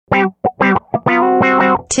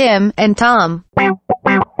Tim and Tom.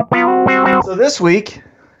 So this week,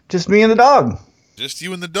 just me and the dog. Just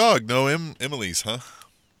you and the dog. No Emily's, huh?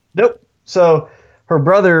 Nope. So her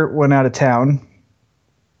brother went out of town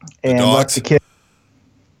and left the kid.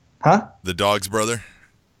 Huh? The dog's brother?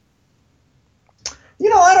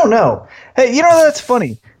 I don't know. Hey, that's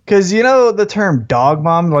funny. Because you know the term dog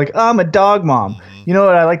mom? Like, I'm a dog mom. Mm-hmm. You know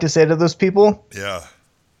what I like to say to those people? Yeah.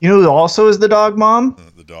 You know who also is the dog mom?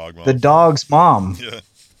 The dog mom. The dog's mom. Yeah.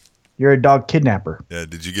 You're a dog kidnapper. Yeah.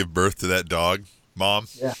 Did you give birth to that dog, Mom?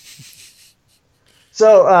 Yeah.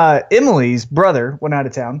 So Emily's brother went out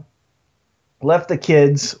of town, left the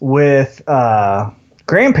kids with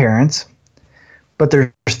grandparents, but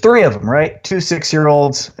there's 3 of them, right? 2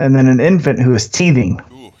 6-year-olds and then an infant who is teething.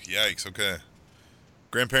 Ooh, yikes. Okay.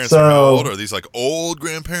 Grandparents are how old? Are these like old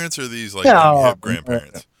grandparents or are these like hip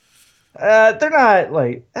grandparents? They're not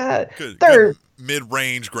like they're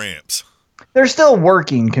mid-range gramps. They're still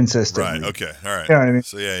working consistently. Right. Okay. All right. You know what I mean?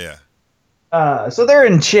 So yeah. So they're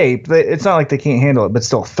in shape. It's not like they can't handle it, but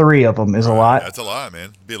still 3 of them is a lot. That's a lot, man.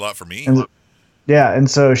 It'd be a lot for me.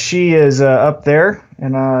 And so she is up there,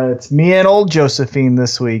 and it's me and old Josephine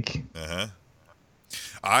this week. Uh-huh.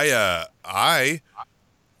 I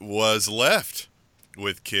was left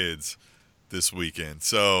with kids this weekend.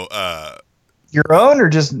 So your own or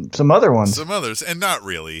just some other ones? Some others, and not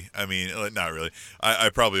really. I mean, not really. I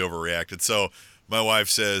probably overreacted. So my wife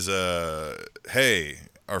says, hey,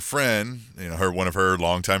 our friend, one of her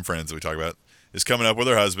longtime friends that we talk about, is coming up with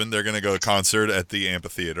her husband. They're going to go to a concert at the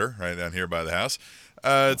amphitheater right down here by the house.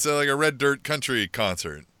 It's like a Red Dirt Country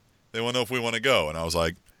concert. They want to know if we want to go. And I was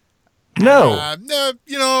like, no. No,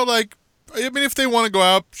 if they want to go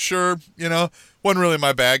out, sure, wasn't really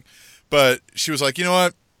my bag. But she was like, you know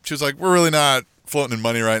what? She was like, we're really not floating in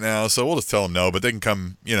money right now, so we'll just tell them no. But they can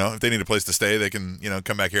come, if they need a place to stay, they can,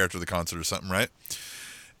 come back here after the concert or something, right?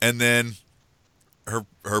 And then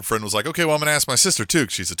her friend was like, okay, well, I'm going to ask my sister too,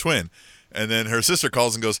 because she's a twin. And then her sister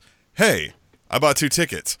calls and goes, hey, I bought 2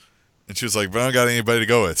 tickets. And she was like, but I don't got anybody to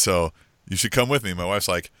go with, so you should come with me. My wife's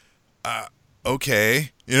like, okay.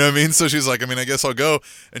 You know what I mean? So she's like, I guess I'll go.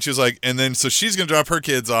 And she was like, and then so she's going to drop her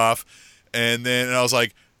kids off. And I was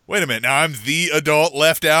like, wait a minute, now I'm the adult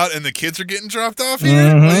left out and the kids are getting dropped off here?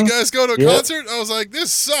 Mm-hmm. While you guys go to a concert? I was like,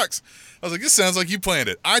 this sucks. I was like, this sounds like you planned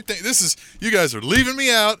it. I think you guys are leaving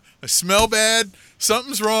me out. I smell bad.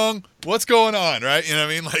 Something's wrong. What's going on, right? You know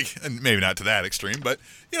what I mean? Like, and maybe not to that extreme, but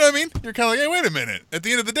you know what I mean? You're kind of like, hey, wait a minute. At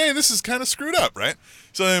the end of the day, this is kind of screwed up, right?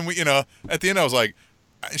 So then, at the end I was like,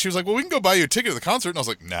 she was like, well, we can go buy you a ticket to the concert. And I was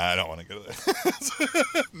like, nah, I don't want to go to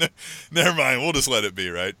that. Never mind. We'll just let it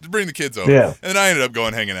be, right? Bring the kids over. Yeah. And I ended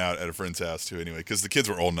up hanging out at a friend's house, too, anyway, because the kids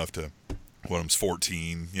were old enough to, one of them's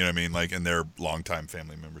 14, you know what I mean? Like, and they're longtime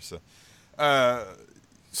family members. So, I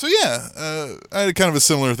had kind of a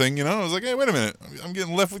similar thing, I was like, hey, wait a minute. I'm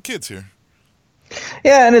getting left with kids here.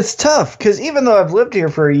 Yeah, and it's tough, because even though I've lived here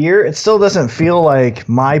for a year, it still doesn't feel like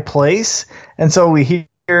my place. And so we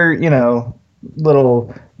hear,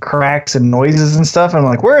 little cracks and noises and stuff. And I'm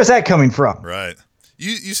like, where is that coming from? Right.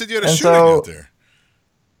 You said you had a shooting out there.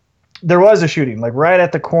 There was a shooting, like right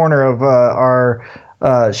at the corner of our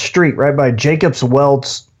street, right by Jacob's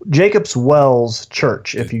Wells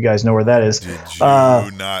Church, if you guys know where that is. Did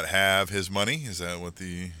you not have his money? Is that what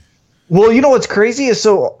the... Well, you know what's crazy is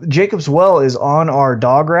Jacob's Well is on our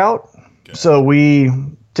dog route. Okay. So we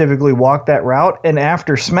typically walk that route, and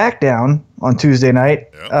after SmackDown on Tuesday night,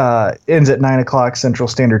 ends at 9:00 Central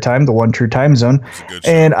Standard Time, the one true time zone.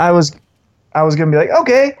 And I was gonna be like,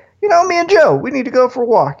 okay, me and Joe, we need to go for a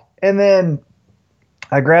walk. And then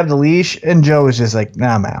I grabbed the leash, and Joe was just like,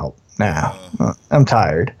 nah, I'm out. Nah, I'm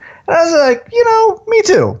tired. And I was like,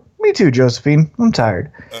 me too, Josephine, I'm tired.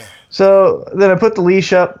 So then I put the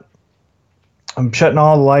leash up. I'm shutting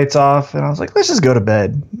all the lights off, and I was like, let's just go to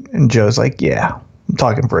bed. And Joe's like, yeah. I'm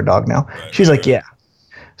talking for a dog now. She's like, yeah.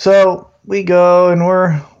 So we go, and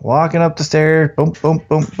we're walking up the stairs, boom, boom,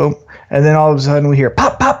 boom, boom. And then all of a sudden we hear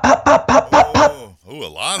pop, pop, pop, pop, pop, pop, pop. Oh, a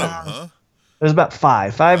lot of them, huh? There's about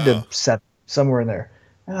 5 to 7, somewhere in there.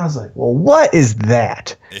 And I was like, well, what is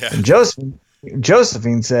that? Yeah. And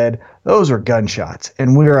Josephine said, those were gunshots,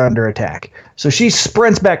 and we were under attack. So she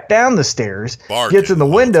sprints back down the stairs, gets in the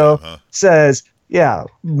window, says, yeah,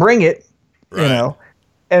 bring it,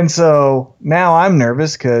 And so now I'm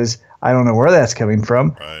nervous because I don't know where that's coming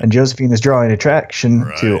from. Right. And Josephine is drawing attraction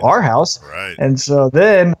to our house. Right. And so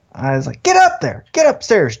then I was like, get up there. Get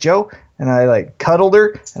upstairs, Joe. And I cuddled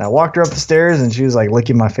her, and I walked her up the stairs, and she was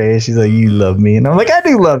licking my face. She's like, you love me. And I'm like, I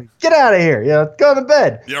do love you. Get out of here. Go to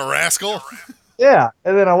bed. You rascal. Yeah.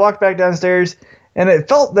 And then I walked back downstairs, And it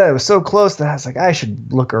felt that it was so close that I was like, I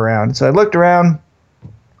should look around. So I looked around.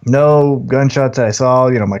 No gunshots I saw.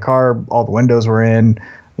 My car, all the windows were in.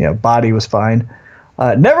 Body was fine.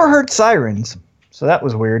 Never heard sirens. So that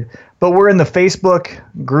was weird. But we're in the Facebook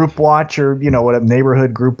group watch or, what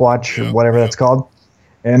neighborhood group watch or whatever that's called.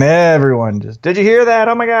 And everyone just, did you hear that?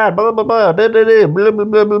 Oh, my God. Blah, blah, blah, blah, blah, blah, blah,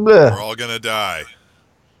 blah, blah, blah. We're all going to die.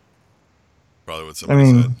 Probably what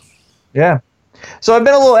somebody said. Yeah. So I've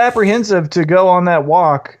been a little apprehensive to go on that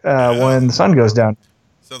walk when the sun goes down.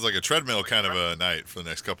 Sounds like a treadmill kind of a night for the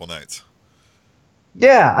next couple nights.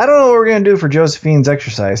 Yeah. I don't know what we're going to do for Josephine's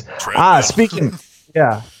exercise. Speaking.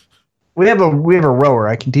 Yeah. We have a rower.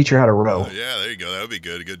 I can teach her how to row. Yeah, there you go. That would be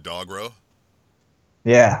good. A good dog row.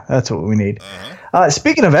 Yeah, that's what we need.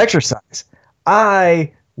 Speaking of exercise,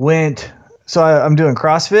 I went. So I'm doing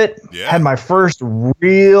CrossFit. Yeah. Had my first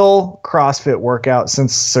real CrossFit workout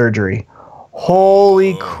since surgery.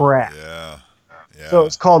 Holy crap! Yeah. So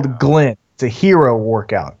it's called Glenn. It's a hero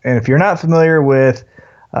workout. And if you're not familiar with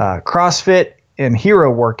CrossFit and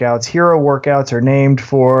hero workouts are named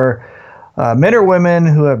for men or women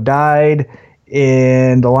who have died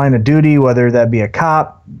in the line of duty, whether that be a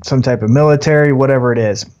cop, some type of military, whatever it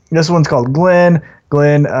is. This one's called Glenn.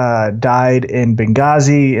 Glenn died in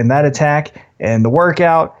Benghazi in that attack, and the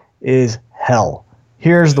workout is hell.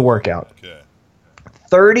 Here's the workout. Okay.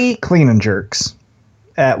 30 clean and jerks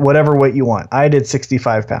at whatever weight you want. I did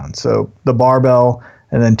 65 pounds, so the barbell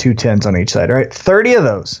and then 2 10s on each side, right? 30 of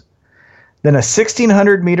those. Then a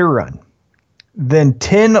 1,600-meter run. Then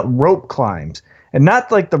 10 rope climbs. And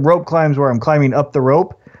not like the rope climbs where I'm climbing up the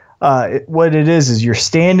rope. What it is you're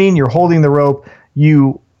standing, you're holding the rope,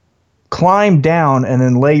 you climb down and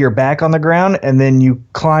then lay your back on the ground, and then you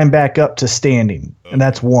climb back up to standing. And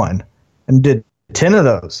that's one. And did 10 of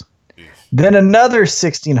those. Then another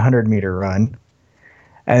 1,600-meter run.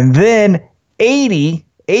 And then 80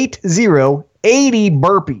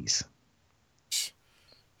 burpees.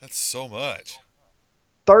 That's so much.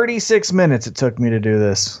 36 minutes it took me to do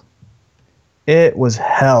this. It was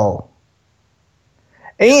hell.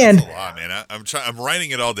 And that's a lot, man. I'm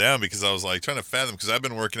writing it all down because I was like trying to fathom, because I've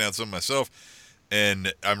been working out some myself,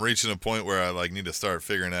 and I'm reaching a point where I need to start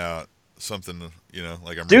figuring out something,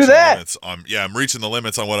 like I'm do that. I'm reaching the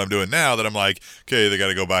limits on what I'm doing now that I'm like, okay, they got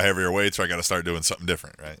to go buy heavier weights, or I got to start doing something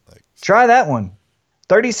different, right? Try that one.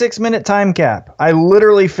 36-minute time cap. I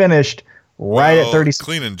literally finished right at 36.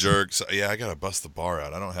 Clean and jerks. Yeah, I got to bust the bar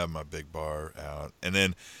out. I don't have my big bar out. And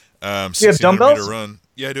then you have dumbbells? Run.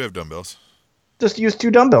 Yeah, I do have dumbbells. Just use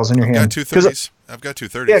 2 dumbbells in your hand. I've got 2 30s. I've got 2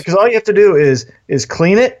 30s. Yeah, because all you have to do is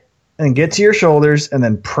clean it and get to your shoulders and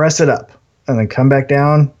then press it up. And then come back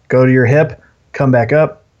down, go to your hip, come back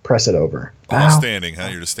up, press it over. All standing, huh?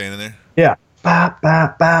 You're just standing there? Yeah. Bop,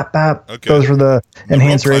 bop, bop, bop. Okay. Those were the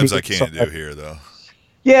enhanced radius. I can't do here, though.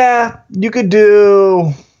 Yeah, you could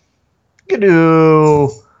do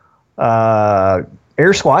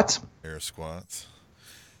air squats. Air squats.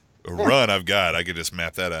 A run I've got. I could just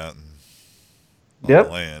map that out and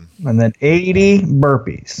land. And then 80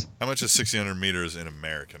 burpees. How much is 1,600 meters in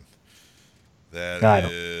American? That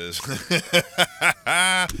is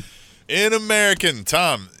in American.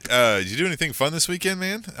 Tom, did you do anything fun this weekend,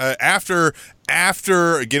 man? After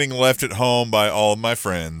getting left at home by all of my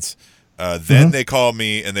friends, then they called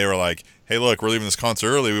me and they were like, hey, look, we're leaving this concert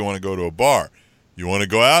early. We want to go to a bar. You want to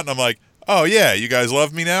go out? And I'm like, oh, yeah, you guys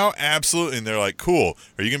love me now? Absolutely. And they're like, cool.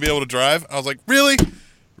 Are you going to be able to drive? I was like, really?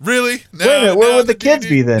 Really? Wait a minute, where would the kids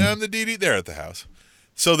be then? Now I'm the DD. They're at the house.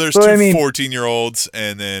 So there's two 14-year-olds,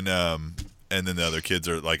 and then the other kids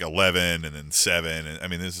are like 11 and then 7.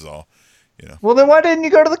 And this is all, Well, then why didn't you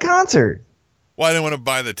go to the concert? Well, I didn't want to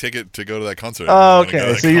buy the ticket to go to that concert. Oh,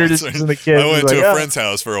 okay. So you're just using the kids. I went to a friend's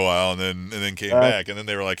house for a while and then came back. And then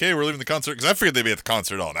they were like, hey, we're leaving the concert. Because I figured they'd be at the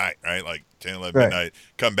concert all night, right? Like 10, 11 midnight.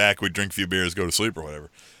 Come back, we'd drink a few beers, go to sleep or whatever.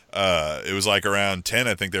 It was like around 10,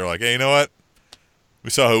 I think they were like, hey, you know what? We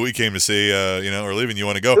saw who we came to see, we're leaving. You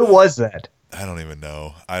want to go? Who was that? I don't even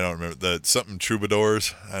know. I don't remember. Something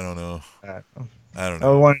Troubadours. I don't know. I don't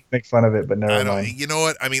know. I wanted to make fun of it, but never mind. You know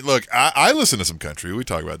what? Look, I listen to some country. We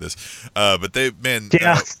talk about this, but they,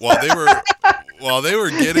 yeah. While they were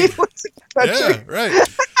getting, yeah, right.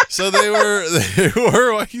 So they were.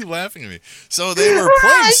 Why are you laughing at me? So they were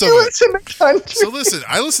playing some. Listen to country. So listen,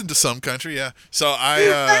 I listen to some country. Yeah. So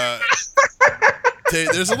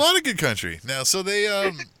there's a lot of good country now. So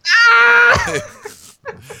they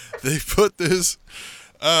they put this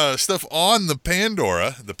stuff on the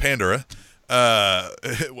Pandora.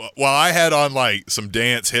 While I had on like some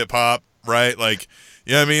dance hip hop, right? Like,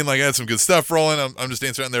 you know what I mean? Like I had some good stuff rolling. I'm just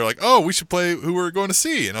dancing around. And they're like, oh, we should play who we're going to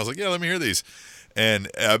see. And I was like, yeah, let me hear these. And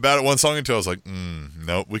about it one song or two, I was like,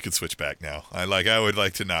 nope, we could switch back now. I would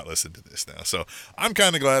like to not listen to this now. So I'm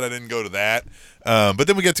kind of glad I didn't go to that. But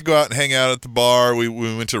then we get to go out and hang out at the bar. We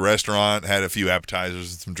went to a restaurant, had a few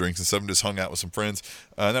appetizers and some drinks and stuff, and just hung out with some friends.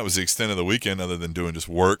 And that was the extent of the weekend, other than doing just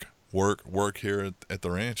work here at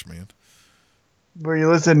the ranch, man. Were you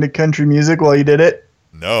listening to country music while you did it?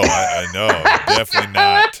 No, I know, definitely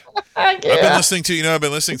not. I've been listening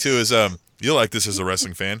to is you'll like this as a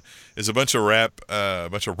wrestling fan, is a bunch of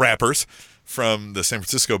rappers from the San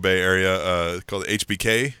Francisco Bay Area called the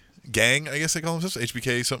HBK gang, I guess they call themselves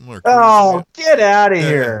HBK something. Get out of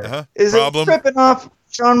here! Uh-huh. Is Problem. it ripping off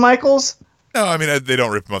Shawn Michaels? No, I mean they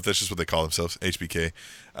don't rip them off. That's just what they call themselves, HBK.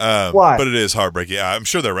 Why? But it is heartbreaking. Yeah, I'm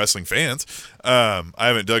sure they're wrestling fans. I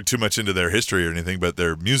haven't dug too much into their history or anything, but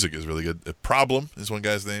their music is really good. Problem is one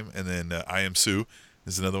guy's name, and then I Am Sue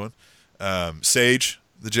is another one. Sage,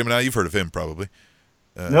 the Gemini, you've heard of him probably.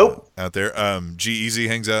 Nope. Out there. G-Eazy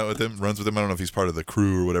hangs out with him, runs with him. I don't know if he's part of the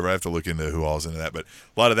crew or whatever. I have to look into who all's into that, but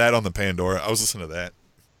a lot of that on the Pandora. I was listening to that.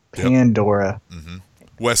 Pandora. Yep. Mm-hmm.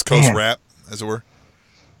 West Coast rap, as it were.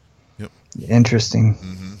 Yep. Interesting.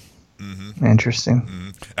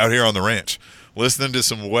 Interesting. Out here on the ranch, listening to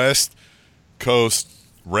some West Coast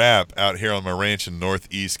rap out here on my ranch in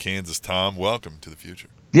Northeast Kansas. Tom, welcome to the future.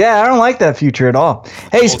 Yeah, I don't like that future at all.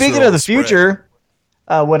 Hey, speaking of the future,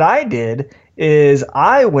 what I did is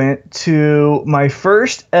I went to my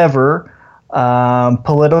first ever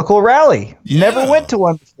political rally. Never went to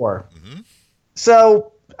one before.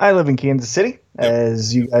 So I live in Kansas City,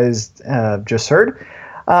 as you guys just heard.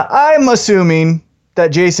 I'm assuming that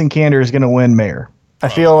Jason Kander is going to win mayor. I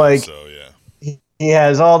feel like he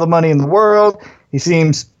has all the money in the world. He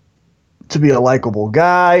seems to be a likable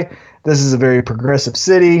guy. This is a very progressive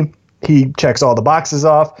city. He checks all the boxes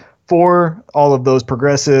off for all of those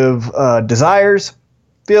progressive desires.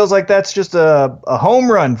 Feels like that's just a home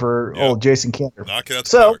run for old Jason Kander. Knock it out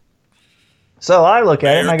the park. So I look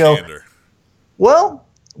at it and I go, Kander. well,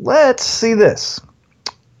 let's see this.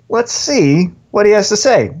 Let's see what he has to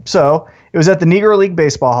say. So it was at the Negro League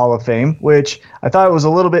Baseball Hall of Fame, which I thought was a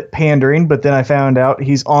little bit pandering, but then I found out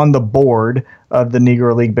he's on the board of the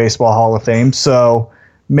Negro League Baseball Hall of Fame. So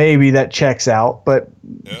maybe that checks out, but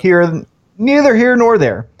neither here nor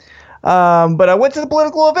there. But I went to the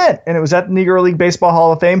political event, and it was at the Negro League Baseball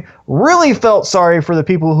Hall of Fame. Really felt sorry for the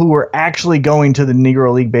people who were actually going to the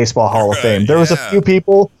Negro League Baseball Hall of Fame. There was a few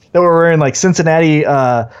people that were wearing like Cincinnati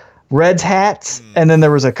Reds hats, and then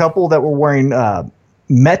there was a couple that were wearing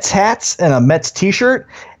Mets hats and a Mets t-shirt,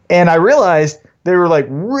 and I realized they were like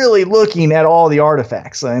really looking at all the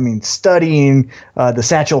artifacts. I mean, studying the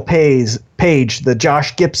Satchel Paige, the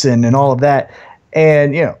Josh Gibson, and all of that,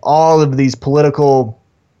 and all of these political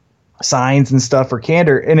signs and stuff for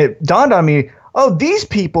Kander. And it dawned on me, these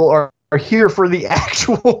people are here for the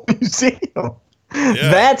actual museum.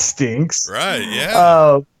 That stinks, right?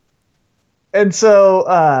 Yeah. And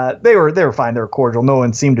so they were fine. They were cordial. No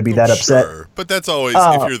one seemed to be that upset. Sure. But that's always,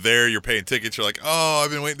 if you're there, you're paying tickets. You're like, I've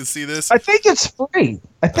been waiting to see this. I think it's free.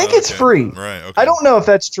 It's free. Right. Okay. I don't know if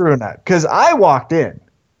that's true or not because I walked in.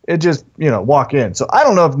 It just, walk in. So I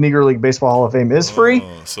don't know if Negro League Baseball Hall of Fame is free.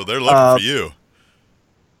 So they're looking for you.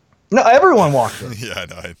 No, everyone walked in. Yeah,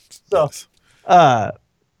 I know.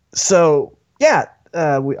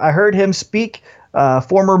 I heard him speak.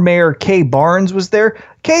 Former Mayor Kay Barnes was there.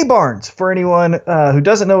 Kay Barnes, for anyone who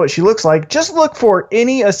doesn't know what she looks like, just look for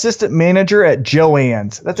any assistant manager at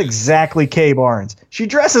Joann's. That's exactly Kay Barnes. She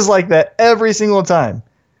dresses like that every single time.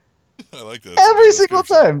 I like that. Every single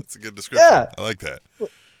time. That's a good description. Yeah. I like that.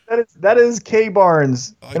 That is Kay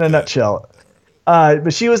Barnes in a nutshell.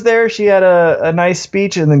 But she was there. She had a nice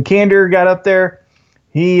speech, and then Kander got up there.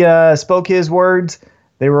 He spoke his words.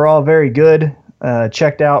 They were all very good.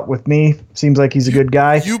 Checked out with me. Seems like he's a good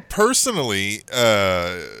guy. You personally,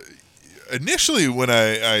 initially when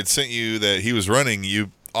I had sent you that he was running,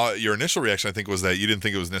 your initial reaction, I think, was that you didn't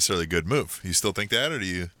think it was necessarily a good move. You still think that, or do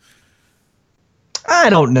you? I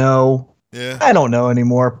don't know. Yeah. I don't know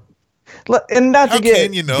anymore. And not How to get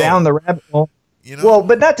can you know? down the rabbit hole. Well,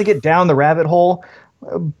 but not to get down the rabbit hole.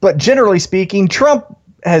 But generally speaking, Trump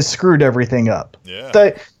has screwed everything up.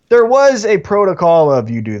 Yeah. There was a protocol of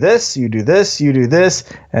you do this, you do this, you do this,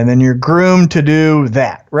 and then you're groomed to do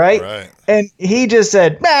that, right? Right. And he just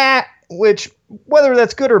said, nah, which whether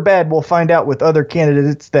that's good or bad, we'll find out with other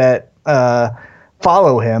candidates that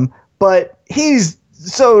follow him. But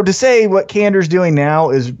so to say what Kander's doing now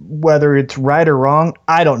is whether it's right or wrong,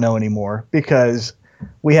 I don't know anymore because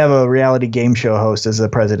we have a reality game show host as a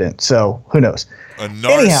president. So who knows? A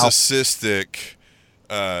narcissistic,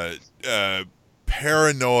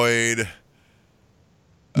 paranoid,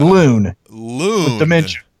 Loon. Loon. With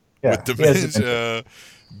dementia. Yeah, with dementia.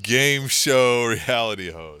 Game show reality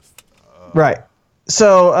host. Right.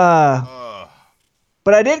 So,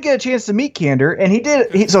 but I did get a chance to meet Candor, and he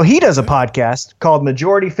does a podcast called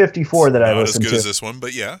Majority 54 that I listen to. Not as good as this one,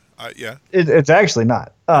 but yeah. It's actually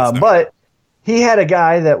not. But he had a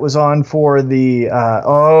guy that was on for the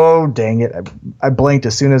dang it, I blinked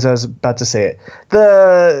as soon as I was about to say it.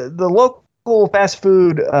 The local fast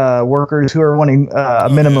food workers who are wanting a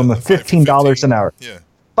minimum of $15 an hour. Yeah.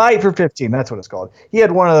 Fight for 15, that's what it's called. He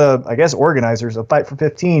had one of the, I guess, organizers of Fight for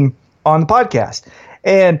 15 on the podcast.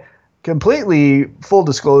 And completely full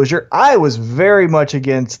disclosure, I was very much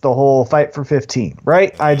against the whole Fight for 15,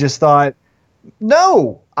 right? I just thought,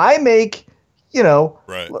 no, I make,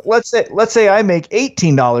 right. let's say I make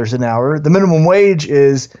 $18 an hour. The minimum wage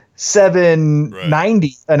is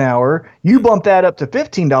 $7.90 an hour. You bump that up to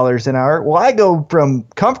 $15 an hour. Well, I go from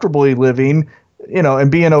comfortably living, and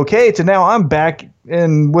being okay to now I'm back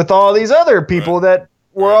in with all these other people that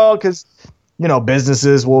were all, because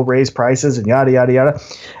businesses will raise prices and yada yada yada.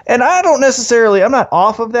 And I'm not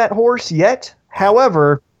off of that horse yet.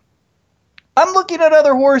 However, I'm looking at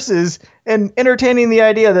other horses and entertaining the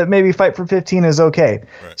idea that maybe Fight for 15 is okay.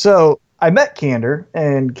 Right. So I met Candor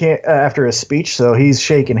and after his speech, so he's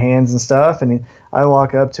shaking hands and stuff, and I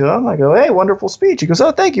walk up to him. I go, "Hey, wonderful speech." He goes,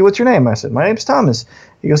 "Oh, thank you. What's your name?" I said, "My name's Thomas."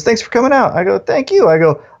 He goes, "Thanks for coming out." I go, "Thank you." I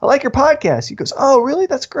go, "I like your podcast." He goes, "Oh, really?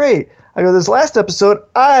 That's great." I go, "This last episode,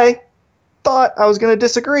 I thought I was going to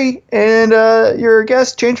disagree, and your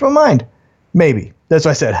guest changed my mind. Maybe." That's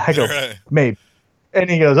what I said. I go, "Maybe." And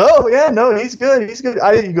he goes, "Oh, yeah, no, he's good. He's good."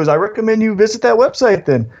 He goes, "I recommend you visit that website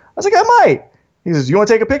then." I was like, "I might." He says, "You want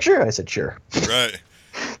to take a picture?" I said, "Sure." Right.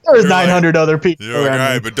 There was 900 other people You're around all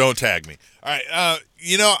right, me. but don't tag me. All right.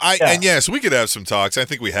 And yes, we could have some talks. I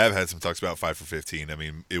think we have had some talks about 5 for 15. I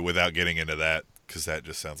mean, without getting into that, because that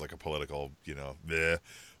just sounds like a political, bleh.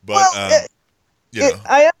 But,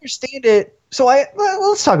 I understand it. So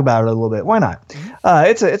let's talk about it a little bit. Why not? Mm-hmm.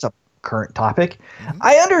 It's a current topic. Mm-hmm.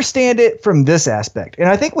 I understand it from this aspect. And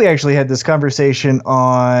I think we actually had this conversation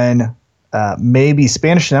on maybe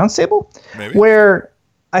Spanish Announce Table, where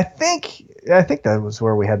I think that was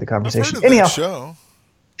where we had the conversation. I've heard of that show.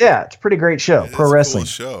 Yeah, it's a pretty great show. Pro wrestling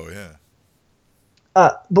show, yeah.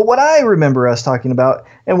 But what I remember us talking about,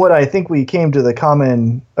 and what I think we came to the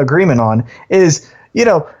common agreement on, is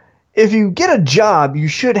if you get a job, you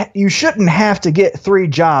shouldn't have to get 3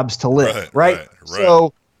 jobs to live, right?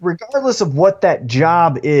 So regardless of what that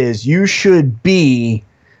job is, you should be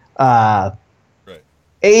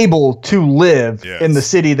able to live in the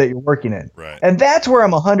city that you're working in. Right. And that's where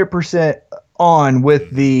I'm 100% on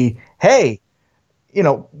with the, hey,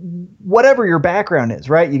 whatever your background is,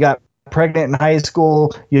 right? You got pregnant in high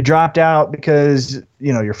school, you dropped out because,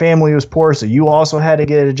 your family was poor, so you also had to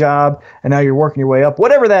get a job, and now you're working your way up.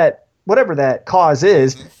 Whatever that cause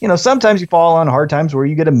is, sometimes you fall on hard times where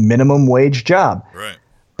you get a minimum wage job. Right.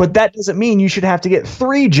 But that doesn't mean you should have to get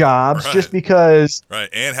 3 jobs just because. Right.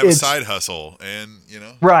 And have a side hustle and,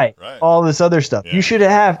 Right. All this other stuff. Yeah.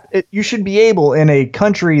 You should be able, in a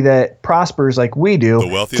country that prospers like we do. The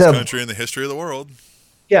wealthiest country in the history of the world.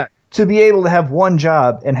 Yeah. To be able to have one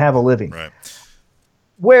job and have a living. Right.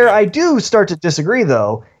 Where I do start to disagree,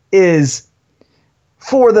 though, is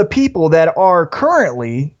for the people that are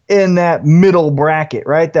currently in that middle bracket,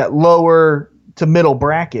 right? That lower to middle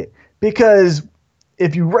bracket. Because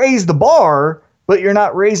if you raise the bar, but you're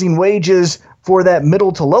not raising wages for that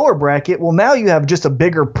middle to lower bracket, well, now you have just a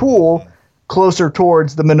bigger pool closer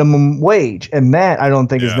towards the minimum wage. And that I don't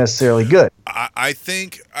think is necessarily good. I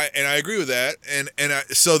think, and I agree with that.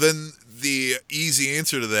 So then the easy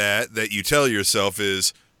answer to that you tell yourself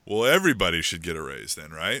is, well, everybody should get a raise then,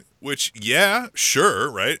 right? Which, yeah, sure,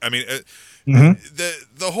 right? I mean,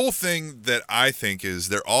 the whole thing that I think is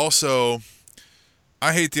they're also,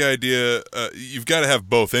 I hate the idea, you've got to have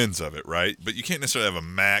both ends of it, right? But you can't necessarily have a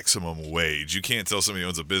maximum wage. You can't tell somebody who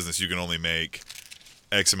owns a business you can only make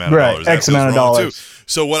X amount of dollars. X amount of dollars. Too.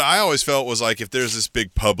 So what I always felt was like, if there's this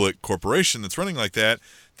big public corporation that's running like that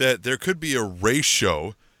there could be a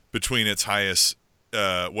ratio between its highest,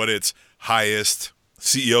 what its highest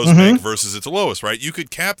CEOs make versus its lowest, right? You could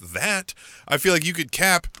cap that. I feel like you could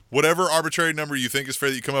cap whatever arbitrary number you think is fair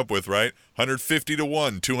that you come up with, right? 150 to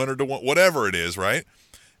 1, 200 to 1, whatever it is, right?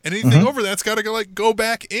 And anything over that's got to go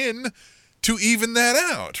back in to even that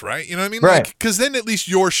out, right? You know what I mean? Right. Because then at least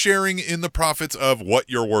you're sharing in the profits of what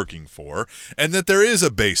you're working for, and that there is a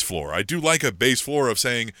base floor. I do like a base floor of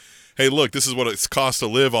saying, hey, look, this is what it's cost to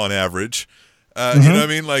live on average. You know what I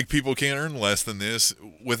mean? Like, people can't earn less than this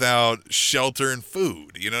without shelter and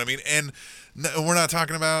food. You know what I mean? And we're not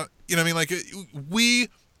talking about, you know what I mean? Like, we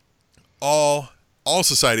all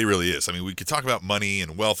society really is. I mean, we could talk about money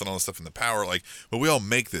and wealth and all this stuff and the power, like, but we all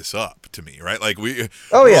make this up, to me, right? Like we're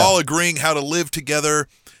all agreeing how to live together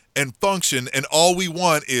and function, and all we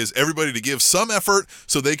want is everybody to give some effort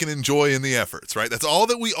so they can enjoy in the efforts, right? That's all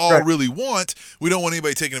that we all really want. We don't want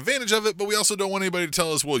anybody taking advantage of it, but we also don't want anybody to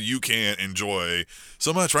tell us, well, you can't enjoy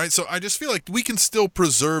so much, right? So I just feel like we can still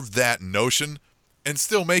preserve that notion and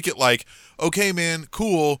still make it like, okay, man,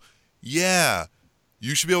 cool, yeah,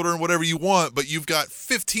 you should be able to earn whatever you want, but you've got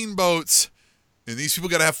 15 boats, and these people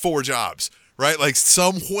got to have 4 jobs, right? Like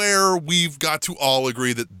somewhere we've got to all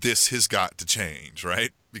agree that this has got to change,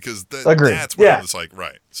 right? Because that's where it's like,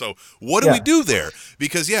 right. So what do we do there?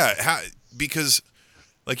 Because, because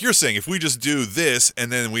like you're saying, if we just do this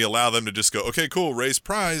and then we allow them to just go, okay, cool, raise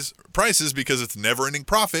prices because it's never-ending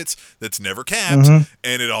profits, that's never capped,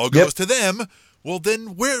 and it all goes to them. Well,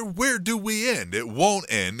 then where do we end? It won't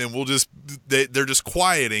end, and they're just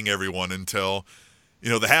quieting everyone until,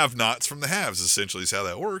 the have-nots from the haves, essentially, is how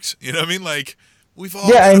that works. You know what I mean? Like, we've all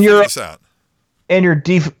figured this out. And you're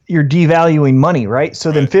devaluing money, right?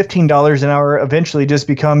 So then $15 an hour eventually just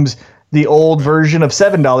becomes the old version of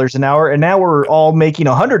 $7 an hour, and now we're all making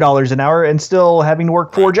 $100 an hour and still having to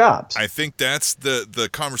work 4 jobs. I think that's the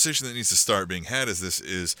conversation that needs to start being had.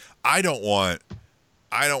 Is I don't want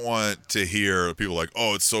to hear people like,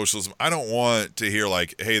 oh, it's socialism. I don't want to hear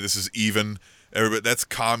like, hey, this is even. Everybody, that's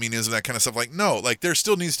communism, that kind of stuff. Like, no, like there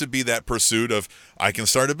still needs to be that pursuit of I can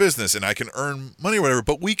start a business and I can earn money or whatever.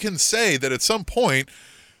 But we can say that at some point,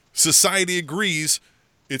 society agrees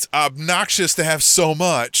it's obnoxious to have so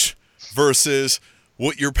much versus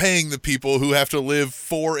what you're paying the people who have to live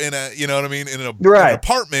in a, in an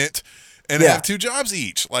apartment and have 2 jobs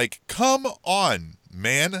each. Like, come on,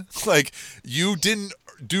 man. Like, you didn't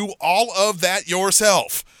do all of that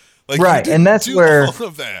yourself. Like, and that's where all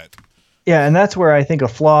of that. Yeah, and that's where I think a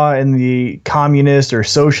flaw in the communist or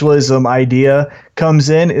socialism idea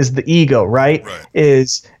comes in is the ego, right?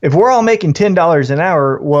 Is if we're all making $10 an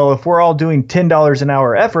hour, well, if we're all doing $10 an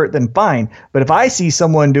hour effort, then fine. But if I see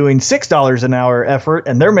someone doing $6 an hour effort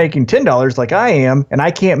and they're making $10 like I am, and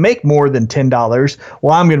I can't make more than $10,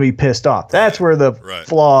 well, I'm going to be pissed off. That's where the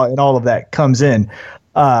flaw in all of that comes in.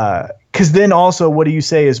 Because then also, what do you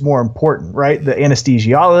say is more important, right? The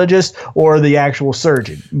anesthesiologist or the actual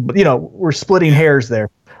surgeon? We're splitting hairs there.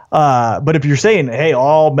 But if you're saying, hey,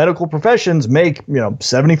 all medical professions make,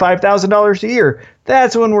 $75,000 a year,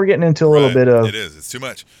 that's when we're getting into a little bit of. It is. It's too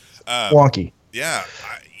much. Wonky. Yeah.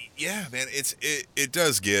 Man. It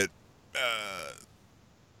does get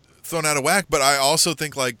thrown out of whack. But I also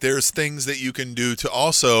think like there's things that you can do to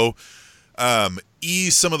also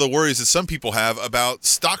ease some of the worries that some people have about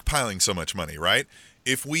stockpiling so much money, right?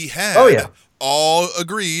 If we had all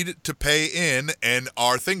agreed to pay in and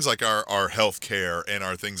our things like our health care and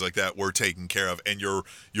our things like that were taken care of and your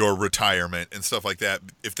retirement and stuff like that,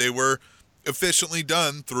 if they were efficiently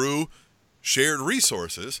done through shared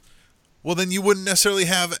resources, well, then you wouldn't necessarily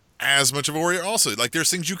have as much of a worry also. Like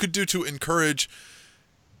there's things you could do to encourage,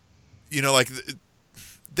 like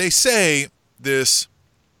they say this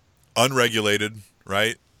unregulated,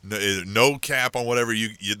 right? No cap on whatever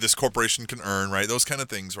this corporation can earn, right? Those kind of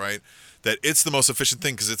things, right? That it's the most efficient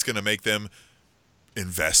thing because it's going to make them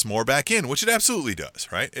invest more back in, which it absolutely does,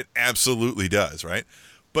 right? It absolutely does, right?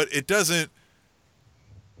 But it doesn't.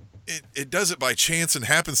 It does it by chance and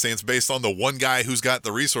happenstance based on the one guy who's got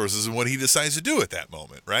the resources and what he decides to do at that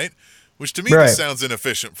moment, right? Which to me just sounds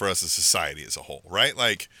inefficient for us as society as a whole, right?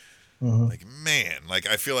 Like. Like, man,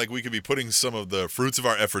 I feel like we could be putting some of the fruits of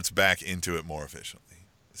our efforts back into it more efficiently.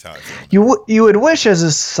 That's how I feel. You would wish as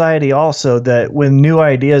a society also that when new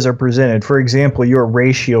ideas are presented, for example, your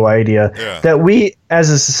ratio idea, that we as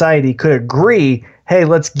a society could agree, hey,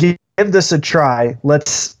 let's give this a try.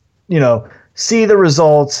 Let's, see the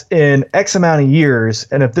results in X amount of years.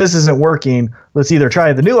 And if this isn't working, let's either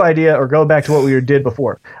try the new idea or go back to what we did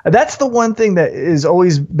before. That's the one thing that has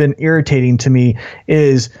always been irritating to me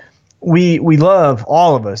is we love,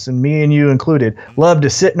 all of us, and me and you included, love to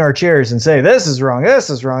sit in our chairs and say, this is wrong, this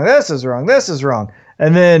is wrong, this is wrong, this is wrong.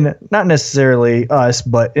 And then, not necessarily us,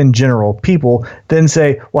 but in general, people then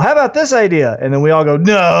say, well, how about this idea? And then we all go,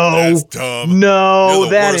 no, that's dumb. No,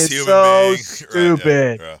 that is so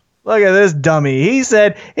stupid. Right. Look at this dummy. He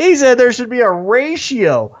said there should be a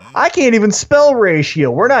ratio. I can't even spell ratio.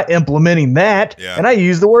 We're not implementing that. Yeah. And I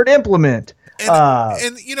use the word implement. And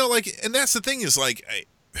that's the thing is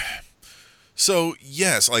So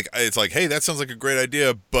yes, like it's like, hey, that sounds like a great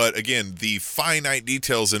idea, but again, the finite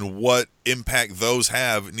details and what impact those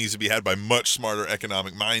have needs to be had by much smarter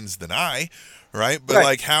economic minds than I, right? But Right.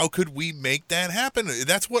 like, how could we make that happen?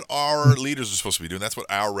 That's what our leaders are supposed to be doing. That's what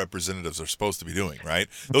our representatives are supposed to be doing, right?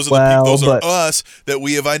 Those are Well, those are but- us that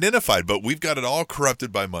we have identified, but we've got it all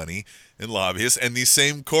corrupted by money and lobbyists and these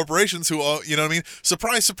same corporations who all, you know what I mean?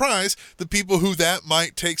 Surprise, surprise, the people who that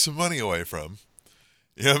might take some money away from.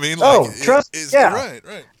 You know what I mean? Oh, Like, trust- yeah.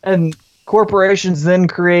 Right. And corporations then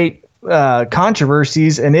create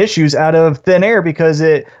controversies and issues out of thin air because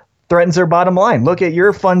it threatens their bottom line. Look at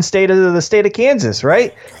your fun state of the state of Kansas,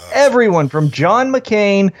 right? Everyone from John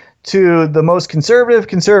McCain to the most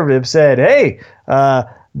conservative said, "Hey,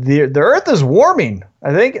 the Earth is warming.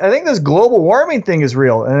 I think this global warming thing is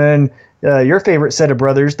real." And then your favorite set of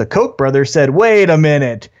brothers, the Koch brothers, said, "Wait a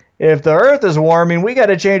minute. If the Earth is warming, we got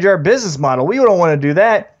to change our business model. We don't want to do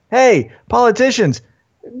that. Hey, politicians,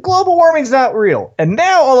 global warming's not real." And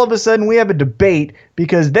now all of a sudden we have a debate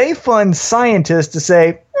because they fund scientists to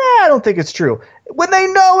say, I don't think it's true, when they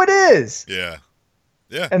know it is. Yeah.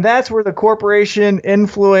 And that's where the corporation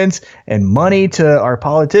influence and money to our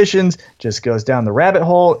politicians just goes down the rabbit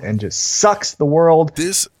hole and just sucks the world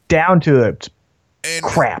down to it. And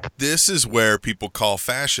crap. This is where people call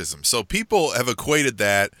fascism. So people have equated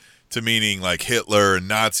that to meaning like Hitler and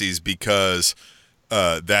Nazis because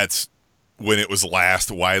that's when it was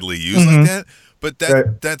last widely used like that. But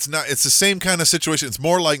that's not. It's the same kind of situation. It's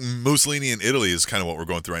more like Mussolini in Italy is kind of what we're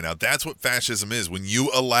going through right now. That's what fascism is. When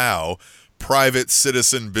you allow private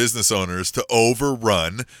citizen business owners to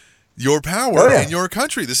overrun your power in your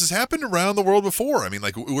country. This has happened around the world before. I mean,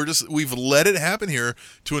 like we've let it happen here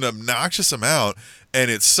to an obnoxious amount, and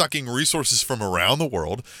it's sucking resources from around the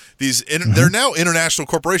world. They're now international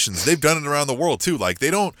corporations. They've done it around the world too. Like they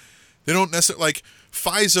don't necessarily, like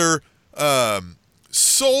Pfizer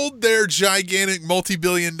sold their gigantic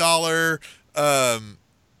multi-billion-dollar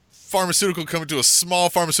pharmaceutical company to a small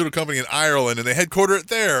pharmaceutical company in Ireland, and they headquarter it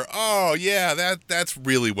there. Oh yeah, that's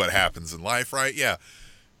really what happens in life, right? Yeah.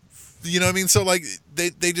 You know what I mean? So like they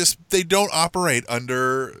don't operate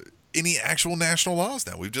under any actual national laws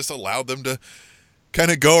now. We've just allowed them to kind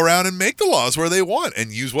of go around and make the laws where they want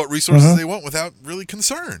and use what resources they want without really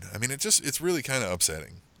concern. I mean, it's really kind of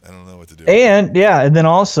upsetting. I don't know what to do. And then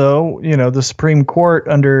also, the Supreme Court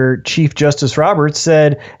under Chief Justice Roberts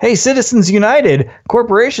said, "Hey, Citizens United,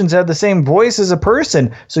 corporations have the same voice as a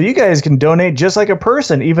person, so you guys can donate just like a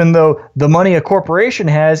person, even though the money a corporation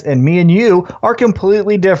has and me and you are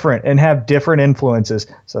completely different and have different influences."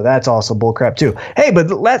 So that's also bullcrap too. Hey, but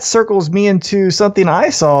that circles me into something I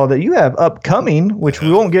saw that you have upcoming, which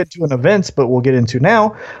we won't get to in events, but we'll get into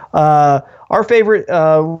now. Our favorite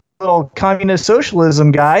little communist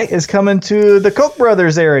socialism guy is coming to the Koch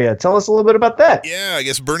brothers area. Tell us a little bit about that. Yeah, I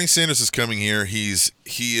guess Bernie Sanders is coming here. He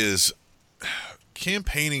is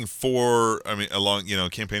campaigning for,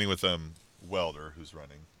 campaigning with Welder, who's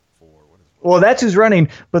running for Well, that's who's running,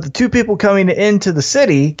 but the two people coming into the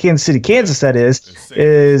city, Kansas City, Kansas, that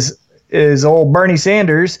is old Bernie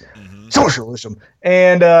Sanders, socialism,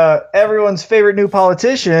 and everyone's favorite new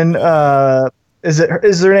politician. Is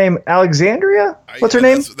their name Alexandria? What's her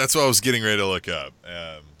name? That's what I was getting ready to look up.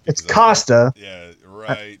 It's Costa. Yeah,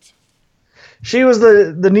 right. She was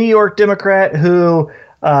the New York Democrat who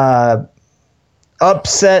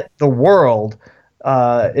upset the world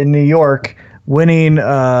in New York, winning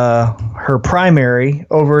her primary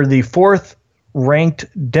over the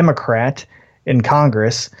fourth-ranked Democrat in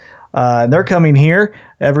Congress. They're coming here.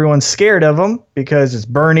 Everyone's scared of them because it's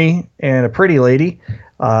Bernie and a pretty lady,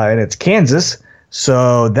 and it's Kansas.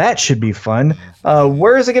 So that should be fun.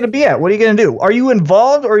 Where is it going to be at? What are you going to do? Are you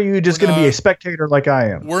involved, or are you just going to be a spectator like I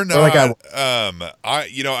am? We're not. Like I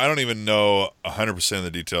don't even know 100% of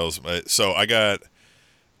the details. So I got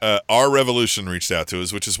Our Revolution reached out to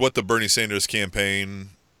us, which is what the Bernie Sanders campaign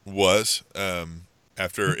was.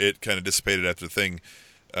 After it kind of dissipated after the thing,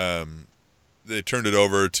 they turned it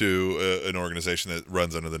over to an organization that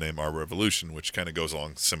runs under the name Our Revolution, which kind of goes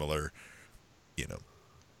along similar,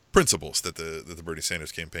 principles that the Bernie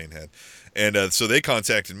Sanders campaign had. And so they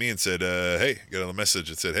contacted me and said, hey, got a message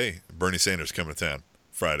that said, "Hey, Bernie Sanders coming to town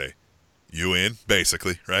Friday. You in?"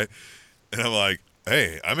 Basically, right? And I'm like,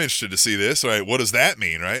 "Hey, I'm interested to see this, right? What does that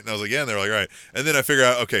mean?" Right? And I was like, "Yeah." And they're like, "Right." And then I figure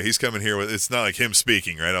out, okay, he's coming here it's not like him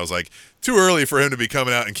speaking, right? I was like, too early for him to be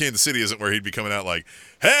coming out, and Kansas City isn't where he'd be coming out like,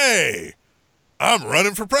 "Hey, I'm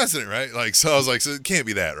running for president," right? Like, so I was like, so it can't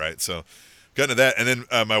be that, right? So got into that. And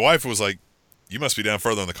then my wife was like, "You must be down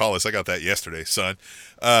further on the call list. I got that yesterday, son."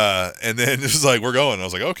 And then it was like, "We're going." I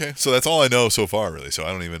was like, "Okay." So that's all I know so far, really. So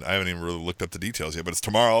I haven't even really looked up the details yet. But it's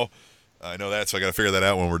tomorrow I know that, so I got to figure that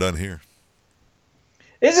out when we're done here.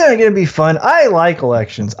 Isn't it going to be fun? I like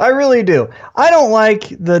elections. I really do. I don't like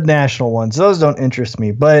the national ones. Those don't interest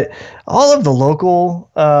me. But all of the local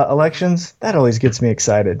elections, that always gets me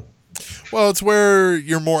excited. Well, it's where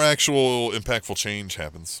your more actual impactful change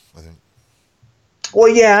happens, I think. Well,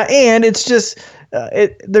 yeah, and it's just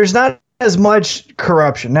there's not as much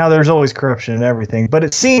corruption. Now, there's always corruption and everything, but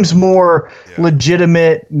it seems more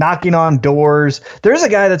legitimate, knocking on doors. There's a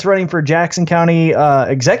guy that's running for Jackson County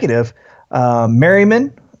executive,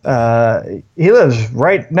 Merriman. He lives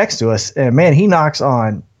right next to us, and man, he knocks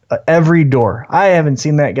on every door. I haven't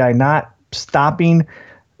seen that guy not stopping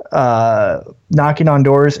knocking on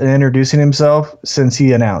doors and introducing himself since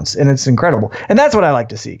he announced, and it's incredible. And that's what I like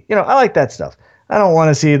to see. I like that stuff. I don't want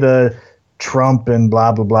to see the Trump and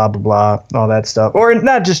blah blah blah blah blah, all that stuff, or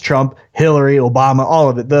not just Trump, Hillary, Obama, all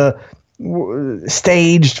of it. The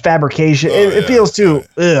staged fabrication. It feels too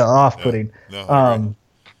off-putting.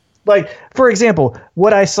 Like, for example,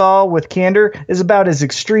 what I saw with Candor is about as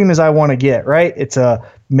extreme as I want to get, right? It's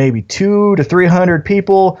maybe 200 to 300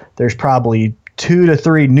 people. There's probably 2 to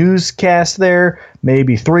 3 newscasts there,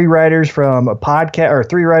 maybe 3 writers from a podcast, or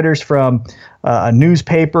 3 writers from a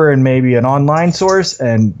newspaper, and maybe an online source,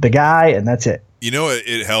 and the guy, and that's it.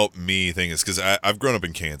 It helped me think is because I've grown up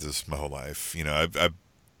in Kansas my whole life. I've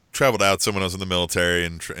traveled out some when I was in the military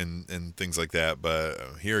and things like that, but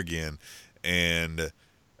here again, and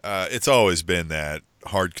it's always been that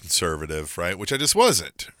hard conservative, right? Which I just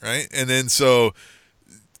wasn't, right? And then so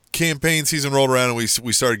campaign season rolled around, and we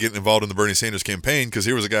started getting involved in the Bernie Sanders campaign, because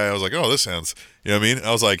here was a guy I was like, oh, this sounds, you know what I mean?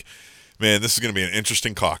 I was like, man, this is going to be an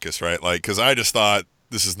interesting caucus, right? Like, because I just thought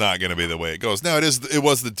this is not going to be the way it goes. Now, it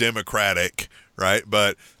was the Democratic, right?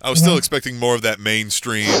 But I was still expecting more of that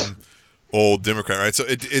mainstream old Democrat, right? So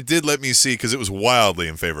it did let me see, because it was wildly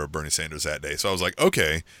in favor of Bernie Sanders that day. So I was like,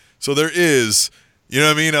 okay, so there is, you know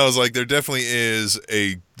what I mean? I was like, there definitely is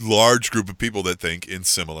a large group of people that think in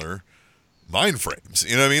similar mind frames.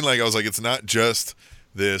 You know what I mean? Like, I was like, it's not just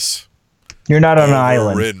this. You're not on an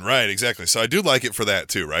island. Right, exactly. So I do like it for that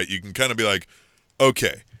too, right? You can kind of be like,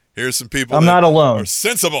 okay, here's some people I'm not alone. Are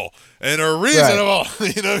sensible and are reasonable.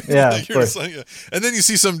 Right. Yeah, like and then you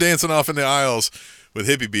see some dancing off in the aisles with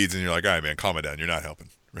hippie beads, and you're like, all right, man, calm it down. You're not helping.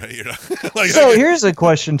 Right? You're not. Here's a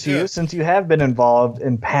question to you, since you have been involved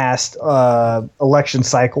in past election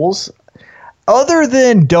cycles. Other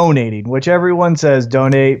than donating, which everyone says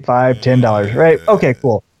donate $5, $10, right? Okay,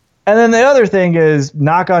 cool. And then the other thing is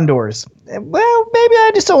knock on doors. Well, maybe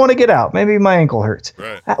I just don't want to get out. Maybe my ankle hurts.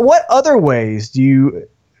 Right. What other ways do you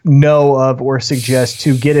know of or suggest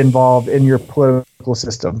to get involved in your political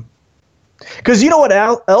system? Because you know what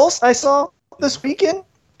else I saw this weekend?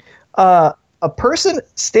 A person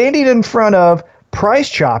standing in front of Price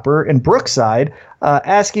Chopper in Brookside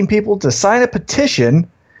asking people to sign a petition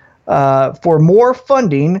for more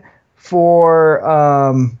funding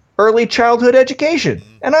for early childhood education.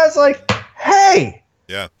 And I was like, hey,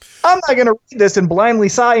 I'm not going to read this and blindly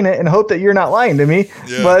sign it and hope that you're not lying to me,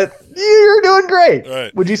 but you're doing great.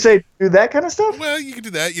 Right. Would you say do that kind of stuff? Well, you can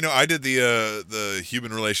do that. I did the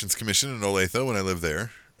Human Relations Commission in Olathe when I lived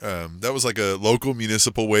there. That was like a local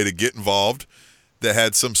municipal way to get involved that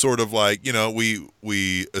had some sort of like,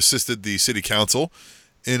 we assisted the city council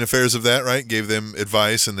in affairs of that, right? Gave them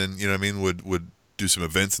advice, and then, would do some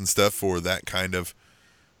events and stuff for that kind of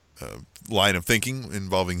line of thinking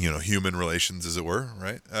involving, human relations, as it were,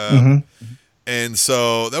 right? And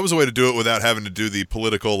so that was a way to do it without having to do the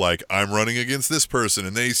political, like, I'm running against this person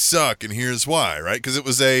and they suck and here's why, right? Because it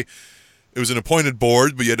was an appointed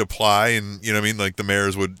board, but you had to apply, and like the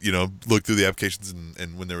mayors would look through the applications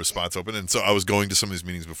and when there was spots open. And so I was going to some of these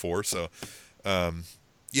meetings before, so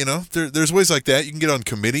there's ways like that. You can get on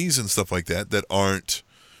committees and stuff like that aren't,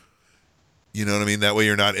 you know what I mean? That way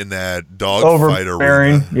you're not in that dogfight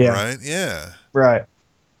arena, right? Yeah. Right.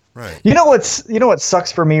 You know what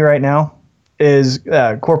sucks for me right now is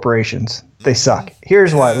corporations. They suck.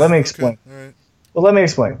 Here's why. Let me explain. Okay. All right. Well, let me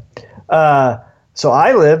explain. So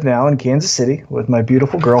I live now in Kansas City with my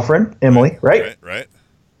beautiful girlfriend, Emily, right? Right.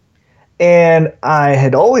 And I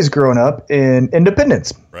had always grown up in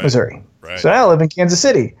Independence, Missouri. Right. So now I live in Kansas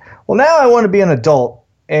City. Well, now I want to be an adult,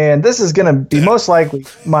 and this is going to be most likely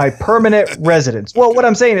my permanent residence. Well, what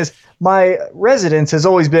I'm saying is my residence has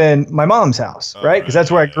always been my mom's house, right? Because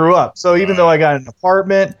that's where I grew up. So even though I got an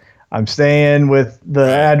apartment, I'm staying with the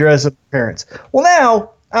address of my parents. Well,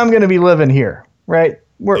 now I'm going to be living here, right?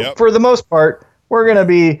 For the most part, we're going to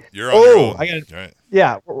be, you're on your own.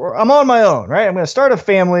 I'm on my own, right? I'm going to start a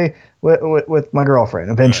family with my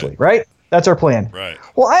girlfriend eventually, right? That's our plan. Right.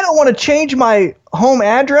 Well, I don't want to change my home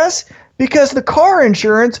address because the car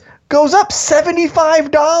insurance goes up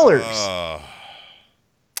 $75.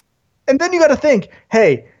 And then you got to think,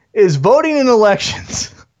 hey, is voting in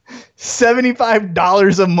elections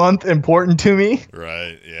 $75 a month important to me?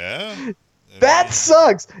 Right. Yeah. That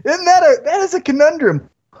sucks. Isn't that is a conundrum?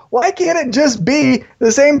 Why can't it just be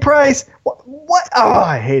the same price? What? Oh,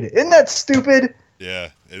 I hate it. Isn't that stupid? Yeah,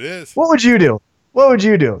 it is. What would you do? What would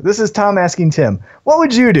you do? This is Tom asking Tim. What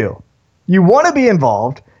would you do? You want to be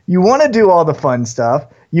involved. You want to do all the fun stuff.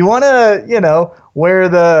 You want to, wear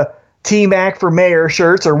the Team Act for Mayor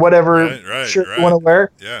shirts or whatever shirt you want to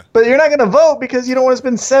wear. Yeah. But you're not going to vote because you don't want to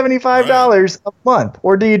spend $75 a month.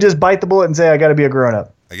 Or do you just bite the bullet and say, I got to be a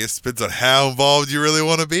grown-up? I guess it depends on how involved you really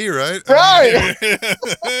want to be, right? Right.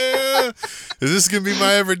 Is this going to be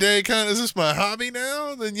my everyday is this my hobby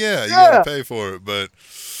now? Then you got to pay for it. But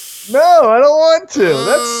no, I don't want to.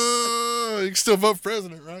 you can still vote for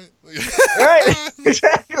president, right? Right.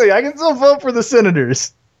 Exactly. I can still vote for the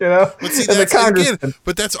senators, But see, and the congressmen.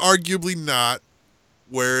 But that's arguably not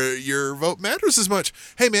where your vote matters as much.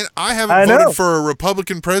 Hey, man, I haven't voted for a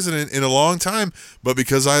Republican president in a long time, but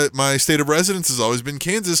because my state of residence has always been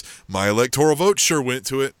Kansas, my electoral vote sure went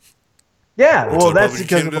to it. Yeah, well, that's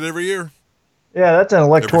because every year. Yeah, that's an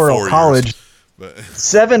electoral college. But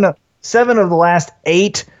seven of the last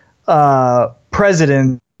 8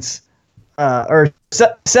 presidents,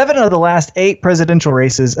 seven of the last 8 presidential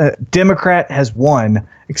races, Democrat has won,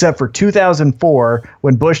 except for 2004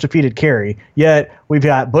 when Bush defeated Kerry. Yet we've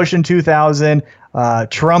got Bush in 2000,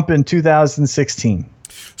 Trump in 2016.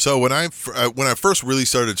 So when I first really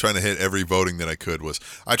started trying to hit every voting that I could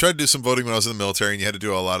I tried to do some voting when I was in the military, and you had to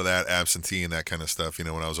do a lot of that absentee and that kind of stuff, when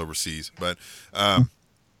I was overseas. But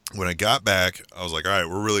when I got back, I was like, all right,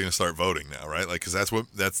 we're really going to start voting now, right? Like, because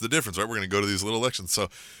that's the difference, right? We're going to go to these little elections. So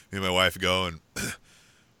me and my wife go and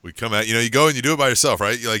we come out, you go and you do it by yourself,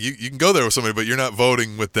 right? You can go there with somebody, but you're not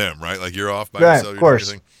voting with them, right? Like you're off by yourself. Of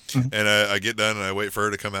course. And I get done and I wait for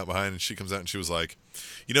her to come out behind, and she comes out and she was like,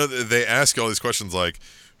 they ask all these questions like,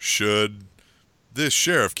 should this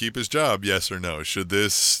sheriff keep his job? Yes or no? Should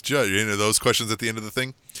this judge? Those questions at the end of the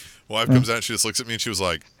thing. Wife comes out and she just looks at me and she was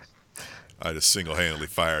like, I just single-handedly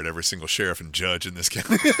fired every single sheriff and judge in this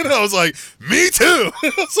county. And I was like, me too.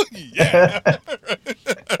 I was like, yeah. I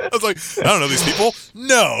was like, I don't know these people.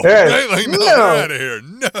 No. Right? Like, no, they're out of here.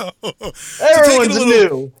 No. Everyone's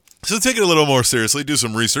new. So take it a little more seriously. Do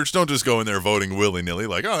some research. Don't just go in there voting willy-nilly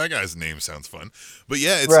like, oh, that guy's name sounds fun. But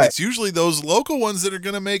yeah, it's usually those local ones that are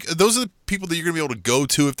going to those are the people that you're going to be able to go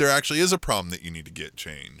to if there actually is a problem that you need to get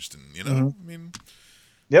changed. And, I mean...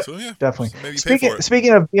 Yep, so, yeah, definitely.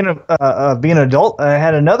 Speaking of being an adult, I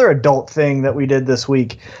had another adult thing that we did this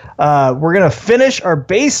week. We're gonna finish our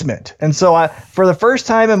basement, and so for the first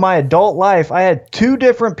time in my adult life, I had 2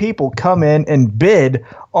 different people come in and bid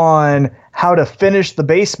on how to finish the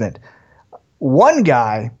basement. One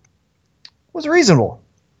guy was reasonable;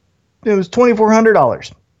 it was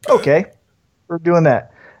 $2,400. Okay, we're doing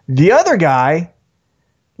that. The other guy,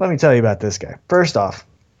 let me tell you about this guy. First off,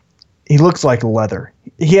 he looks like leather.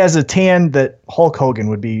 He has a tan that Hulk Hogan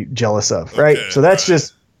would be jealous of, right? Okay, so that's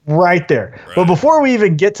just right there. Right. But before we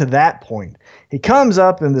even get to that point, he comes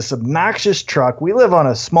up in this obnoxious truck. We live on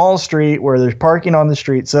a small street where there's parking on the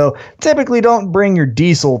street, so typically don't bring your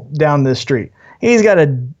diesel down this street. He's got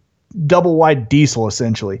a double wide diesel,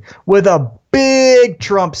 essentially, with a big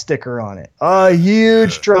Trump sticker on it, a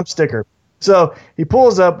huge Trump sticker. So he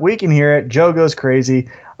pulls up. We can hear it. Joe goes crazy.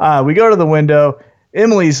 We go to the window.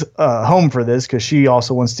 Emily's home for this because she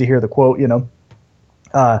also wants to hear the quote, We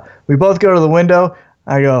both go to the window.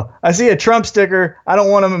 I go, I see a Trump sticker. I don't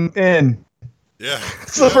want him in. Yeah.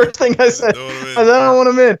 That's the first thing I said. I said, I don't want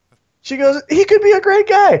him in. She goes, he could be a great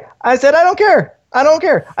guy. I said, I don't care.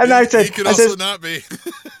 And I said, he could also not be.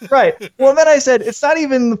 Right. Well, then I said, it's not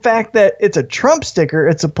even the fact that it's a Trump sticker.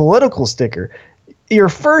 It's a political sticker. Your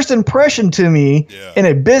first impression to me in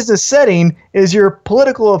a business setting is your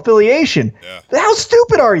political affiliation. Yeah. How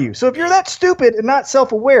stupid are you? So if you're that stupid and not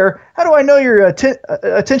self-aware, how do I know your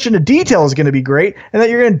attention to detail is going to be great and that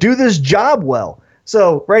you're going to do this job well?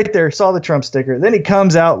 So right there, saw the Trump sticker. Then he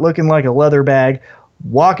comes out looking like a leather bag,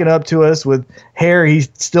 walking up to us with hair he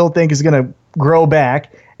still thinks is going to grow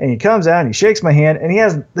back. And he comes out and he shakes my hand, and he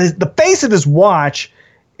has the face of his watch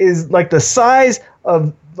is like the size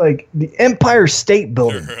of like the Empire State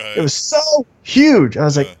Building. Right. It was so huge. I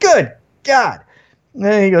was like, good God. And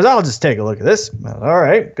then he goes, I'll just take a look at this. All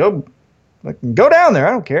right, go down there. I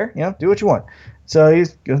don't care. Do what you want. So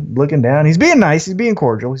he's looking down. He's being nice. He's being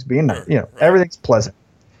cordial. He's being nice. Everything's pleasant.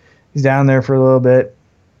 He's down there for a little bit,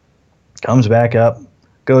 comes back up,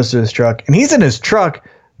 goes to his truck. And he's in his truck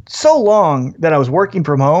so long that I was working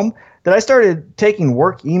from home that I started taking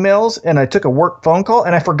work emails and I took a work phone call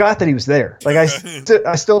and I forgot that he was there. Like I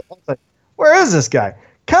still was like, where is this guy?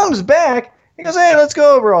 Comes back. He goes, hey, let's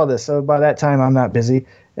go over all this. So by that time, I'm not busy.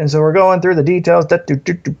 And so we're going through the details.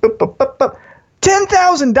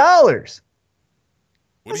 $10,000.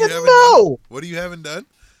 What do you haven't done?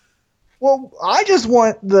 Well, I just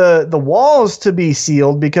want the walls to be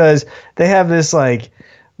sealed because they have this like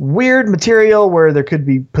weird material where there could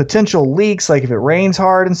be potential leaks, like if it rains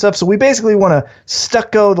hard and stuff. So we basically want to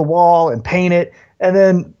stucco the wall and paint it. And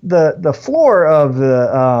then the floor of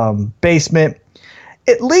the basement,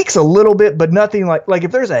 it leaks a little bit, but nothing like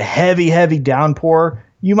if there's a heavy downpour,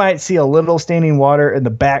 you might see a little standing water in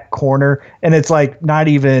the back corner, and it's like not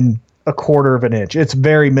even a quarter of an inch. It's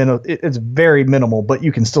very minimal. It's very minimal, but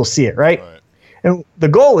you can still see it, right? And the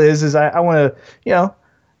goal is I want to,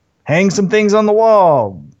 hang some things on the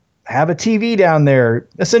wall, have a TV down there,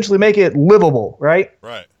 essentially make it livable, right?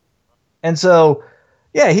 Right. And so,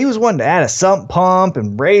 yeah, he was wanting to add a sump pump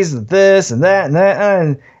and raise this and that and that,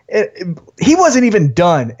 and he wasn't even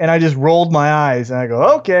done. And I just rolled my eyes and I go,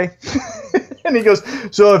 okay. And he goes,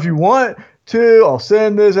 so if you want to, I'll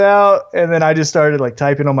send this out. And then I just started like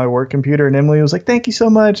typing on my work computer, and Emily was like, thank you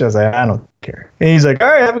so much. I was like, I don't care. And he's like, all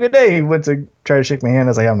right, have a good day. He went to try to shake my hand.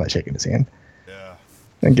 I was like, I'm not shaking his hand. Yeah.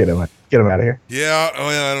 And get him out of here. Yeah. Oh,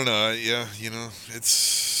 yeah. I don't know. Yeah.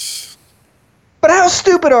 It's. But how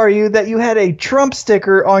stupid are you that you had a Trump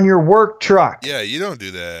sticker on your work truck? Yeah, you don't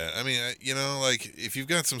do that. I mean, like if you've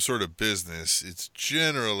got some sort of business, it's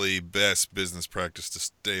generally best business practice to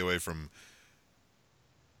stay away from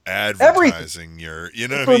advertising your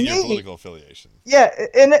political affiliation. Yeah,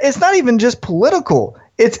 and it's not even just political.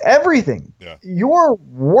 It's everything. Yeah. Your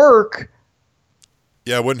work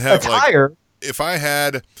I wouldn't have attire. If I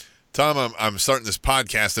had Tom, I'm starting this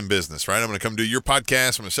podcasting business, right? I'm going to come do your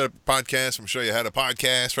podcast. I'm going to set up a podcast. I'm going to show you how to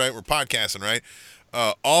podcast, right? We're podcasting, right?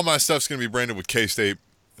 All my stuff's going to be branded with K-State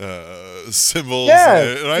symbols.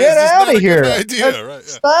 Yeah, right? Get out of here. Idea, right?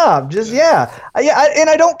 Stop. Just, and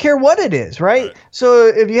I don't care what it is, right? So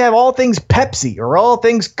if you have all things Pepsi or all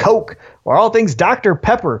things Coke or all things Dr.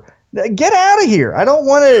 Pepper, get out of here. I don't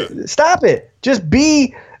want to. Stop it. Just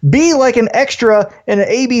be like an extra in an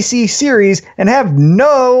ABC series and have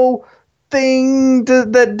no thing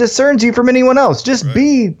that discerns you from anyone else. Just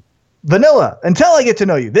be vanilla until I get to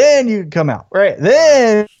know you. Then you come out, right?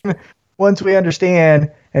 Then once we understand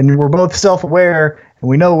and we're both self-aware and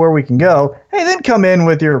we know where we can go, hey, then come in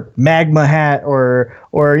with your magma hat or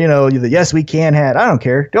the Yes We Can hat. I don't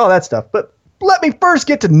care. Do all that stuff. But let me first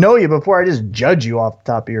get to know you before I just judge you off the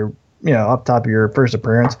top of your first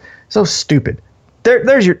appearance. So stupid.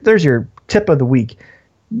 There's your tip of the week.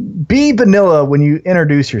 Be vanilla when you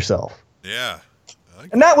introduce yourself. Yeah.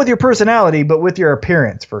 And not with your personality, but with your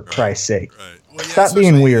appearance, for Christ's sake. Right. Well, yeah, stop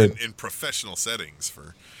being weird. In professional settings.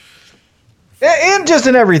 And just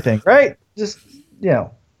in everything, right? Just,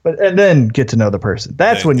 and then get to know the person.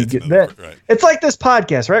 That's when you get that. Right. It's like this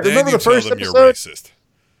podcast, right? Then remember the first episode? You're racist.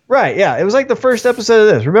 Right, yeah. It was like the first episode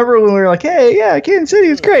of this. Remember when we were like, hey, yeah, Kansas City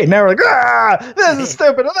is great. Now we're like, this is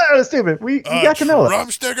stupid. That is stupid. We got to know us.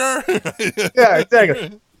 Trump sticker? Yeah,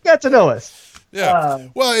 exactly. Got to know us. Yeah.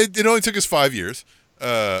 Well, it only took us 5 years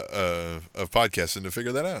of podcasting to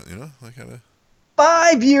figure that out, Like how to...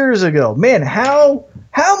 5 years ago. Man, how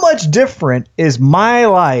much different is my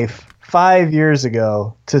life 5 years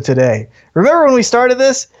ago to today? Remember when we started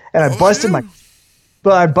this and I busted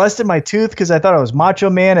my tooth because I thought I was Macho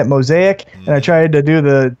Man at Mosaic, and I tried to do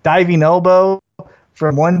the diving elbow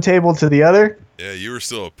from one table to the other. Yeah, you were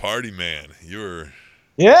still a party man. You were.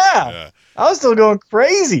 Yeah. I was still going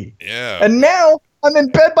crazy. Yeah. And now I'm in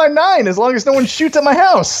bed by 9 as long as no one shoots at my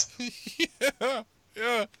house.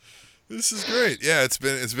 Yeah. This is great. Yeah, it's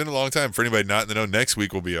been a long time. For anybody not in the know, next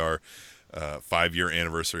week will be our 5-year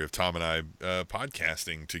anniversary of Tom and I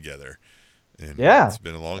podcasting together. And it's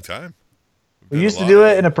been a long time. We used to do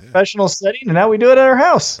it in a professional setting, and now we do it at our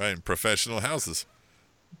house. Right, in professional houses.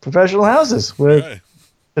 Professional houses with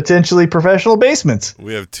potentially professional basements.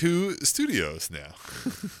 We have 2 studios now.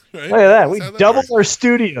 Right? Look at that. We doubled our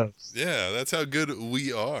studios. Yeah, that's how good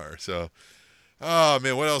we are. So, oh,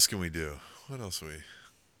 man, what else can we do?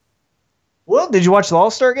 Well, did you watch the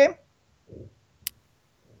All-Star game?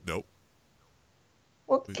 Nope.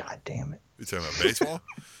 Well, God damn it. You talking about baseball?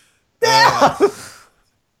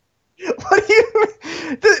 What do you?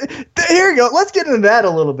 Here you go. Let's get into that a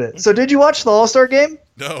little bit. So, did you watch the All-Star game?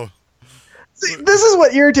 No. See, this is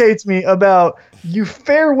what irritates me about you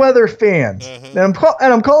fair weather fans, and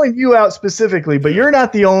I'm calling you out specifically, but you're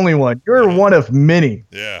not the only one. You're one of many.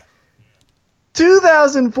 Yeah.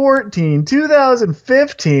 2014,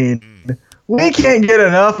 2015 We can't get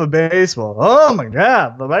enough of baseball. Oh my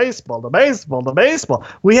God, the baseball, the baseball, the baseball.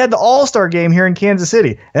 We had the All-Star game here in Kansas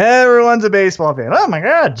City. Everyone's a baseball fan. Oh my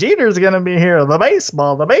God, Jeter's going to be here. The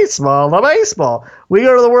baseball, the baseball, the baseball. We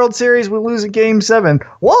go to the World Series, we lose in Game 7.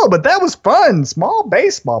 Whoa, but that was fun. Small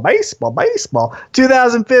baseball, baseball, baseball.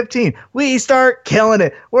 2015, we start killing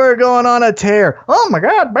it. We're going on a tear. Oh my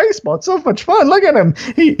God, baseball, it's so much fun. Look at him.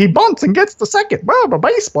 He bunts and gets the second. Blah, blah,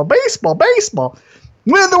 baseball, baseball, baseball.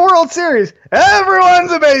 Win the World Series.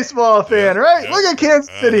 Everyone's a baseball fan, right? Look at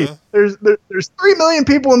Kansas City. There's 3 million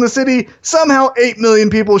people in the city. Somehow 8 million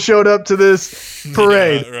people showed up to this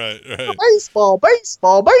parade. Right. Baseball,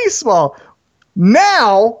 baseball, baseball.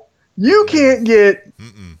 Now you can't get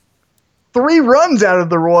 3 runs out of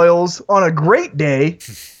the Royals on a great day,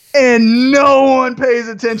 and no one pays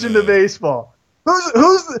attention to baseball.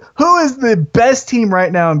 Who is the best team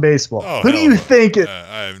right now in baseball? Who do you think it?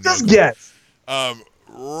 Just guess.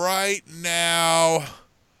 Right now,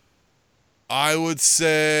 I would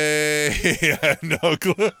say I have no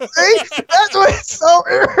clue. See? That's why it's so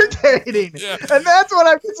irritating. Yeah. And that's what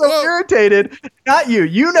I get so irritated. Not you.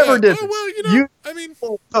 You never did this. Well, I mean.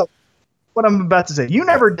 What I'm about to say. You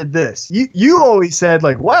never did this. You always said,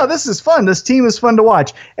 like, wow, this is fun. This team is fun to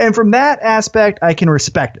watch. And from that aspect, I can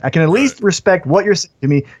respect it. I can at least respect what you're saying to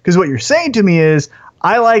me, because what you're saying to me is,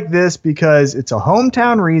 I like this because it's a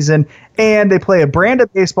hometown reason, and they play a brand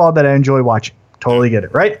of baseball that I enjoy watching. Totally get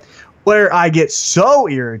it, right? Where I get so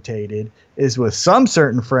irritated is with some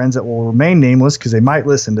certain friends that will remain nameless because they might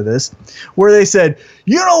listen to this, where they said,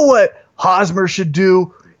 you know what Hosmer should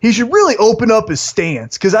do? He should really open up his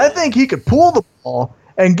stance, because I think he could pull the ball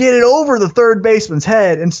and get it over the third baseman's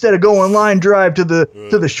head instead of going line drive to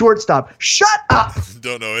the shortstop. Shut up!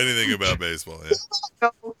 Don't know anything about baseball. Yeah. You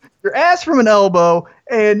don't know your ass from an elbow,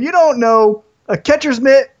 and you don't know a catcher's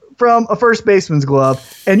mitt from a first baseman's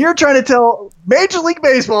glove, and you're trying to tell Major League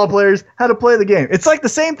Baseball players how to play the game. It's like the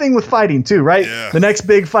same thing with fighting too, right? Yeah. The next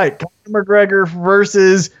big fight, Conor McGregor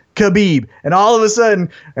versus Khabib, and all of a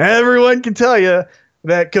sudden, everyone can tell you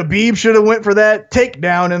that Khabib should have went for that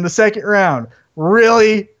takedown in the second round.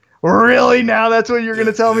 Really? Really? Now that's what you're going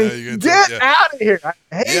to tell me? Get out of here. I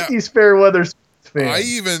hate these fair weather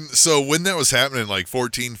fans. So when that was happening, like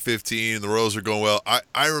 14, 15, and the Royals were going well,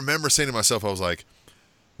 I remember saying to myself, I was like,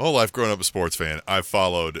 my whole life growing up a sports fan, I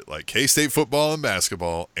followed like K-State football and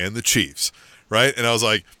basketball and the Chiefs, right? And I was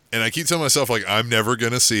like, and I keep telling myself, like, I'm never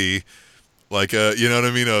going to see like a, you know what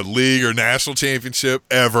I mean, a league or national championship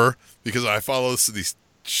ever, because I follow these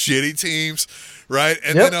shitty teams, right?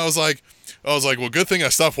 And then I was like, well, good thing I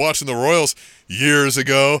stopped watching the Royals years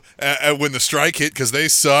ago when the strike hit, because they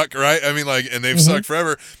suck, right? I mean, like, and they've sucked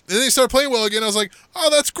forever. And then they started playing well again. I was like, oh,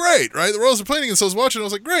 that's great, right? The Royals are playing again, so I was watching. I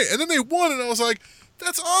was like, great. And then they won, and I was like,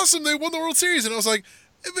 that's awesome. They won the World Series. And I was like,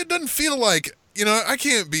 if it doesn't feel like, you know, I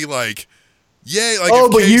can't be like, yay, like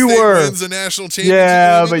if K-State wins the national championship.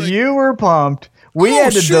 Yeah, you know, but like, you were pumped. We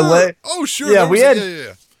had to delay. Oh, sure. Yeah, we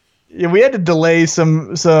had to delay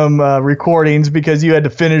some recordings because you had to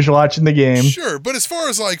finish watching the game. Sure, but as far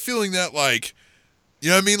as like feeling that, like, you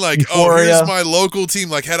know what I mean? Like, Euphoria. Oh, here's my local team.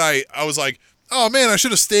 Like, I was like, oh man, I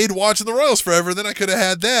should have stayed watching the Royals forever. Then I could have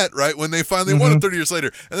had that, right? When they finally won it 30 years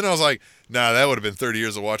later. And then I was like, nah, that would have been 30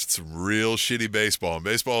 years of watching some real shitty baseball. And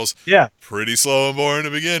baseball's pretty slow and boring to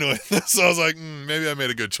begin with. So I was like, maybe I made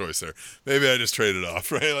a good choice there. Maybe I just traded off,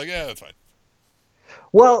 right? Like, yeah, that's fine.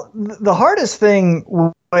 Well, the hardest thing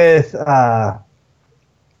with what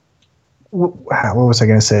was I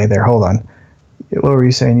going to say there? Hold on. What were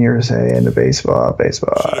you saying? You were saying the baseball.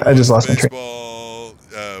 I just lost my train. Baseball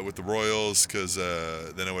with the Royals, because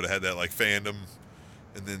then I would have had that like fandom,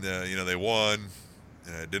 and then you know, they won,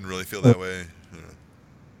 and I didn't really feel that way.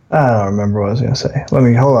 I don't remember what I was going to say.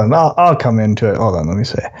 Hold on. I'll come into it. Hold on. Let me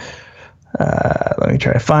say. Let me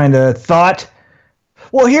try to find a thought.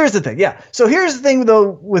 Well, here's the thing. Yeah. So here's the thing,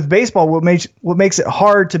 though, with baseball, what makes it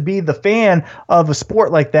hard to be the fan of a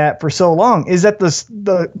sport like that for so long is that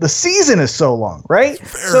the season is so long, right?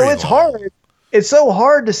 So it's hard. It's so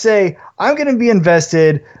hard to say, I'm going to be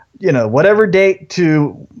invested, you know, whatever date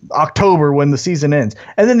to October when the season ends.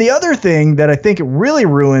 And then the other thing that I think it really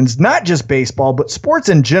ruins, not just baseball, but sports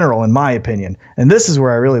in general, in my opinion, and this is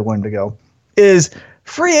where I really wanted to go, is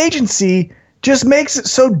free agency just makes it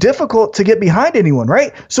so difficult to get behind anyone,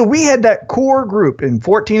 right? So we had that core group in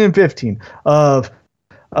 14 and 15 of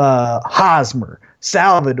Hosmer,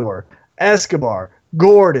 Salvador, Escobar,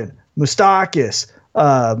 Gordon, Moustakas,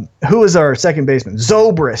 who was our second baseman?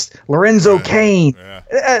 Zobrist, Lorenzo Cain.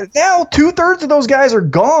 Yeah. Now 2/3 of those guys are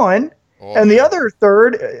gone, and the other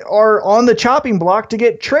third are on the chopping block to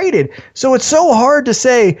get traded. So it's so hard to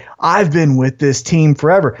say, I've been with this team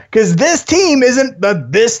forever, because this team isn't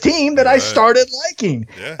this team that I started liking.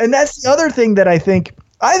 Yeah. And that's the other thing that I think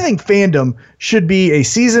fandom should be a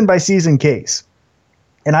season-by-season case.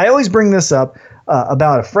 And I always bring this up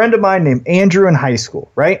about a friend of mine named Andrew in high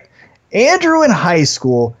school, right? Andrew in high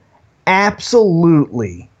school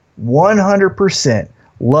absolutely 100%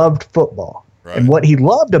 loved football. Right. And what he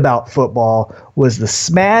loved about football was the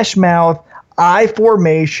smash mouth, I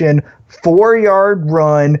formation, 4-yard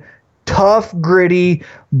run, tough, gritty,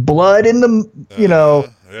 blood in the,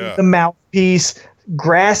 the mouthpiece,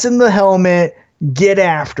 grass in the helmet, get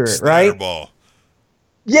after it, right? Ball.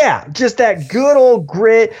 Yeah, just that good old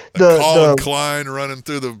grit. The Klein running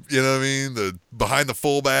through the, the behind the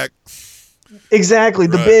fullback. Exactly.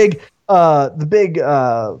 Right. The big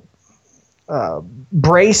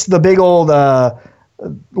brace, the big old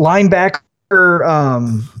linebacker.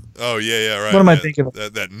 Oh yeah, right. What am I thinking of?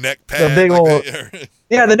 That neck pad. The big old.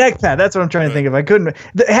 Yeah, the neck pad. That's what I'm trying to think of. I couldn't.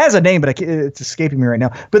 It has a name, but it's escaping me right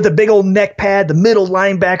now. But the big old neck pad, the middle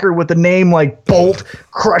linebacker with the name like Bolt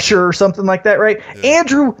Crusher or something like that, right? Yeah.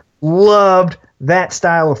 Andrew loved that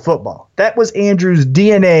style of football. That was Andrew's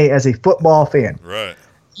DNA as a football fan. Right.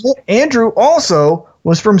 Andrew also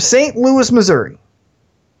was from St. Louis, Missouri.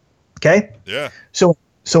 Okay? Yeah. So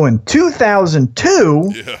in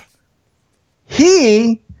 2002,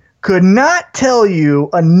 he could not tell you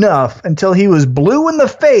enough until he was blue in the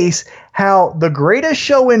face how the greatest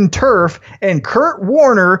show in turf and Kurt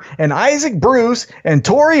Warner and Isaac Bruce and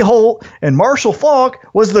Torrey Holt and Marshall Faulk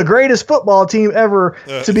was the greatest football team ever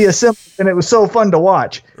to be assembled, and it was so fun to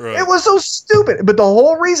watch. Right. It was so stupid, but the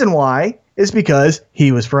whole reason why is because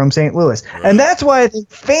he was from St. Louis. Right. And that's why I think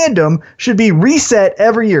fandom should be reset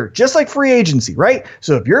every year, just like free agency, right?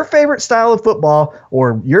 So if your favorite style of football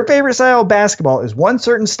or your favorite style of basketball is one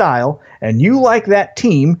certain style and you like that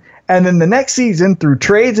team, and then the next season through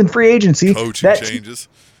trades and free agency, coaching changes.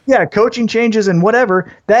 Coaching changes and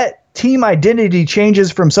whatever, that team identity changes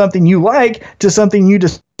from something you like to something you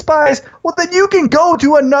despise, well, then you can go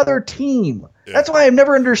to another team. Yeah. That's why I've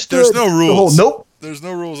never understood. There's no rules. Nope. There's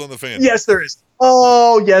no rules on the fan. Yes, there is.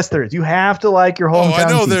 Oh, yes, there is. You have to like your hometown I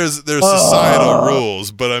know team. there's societal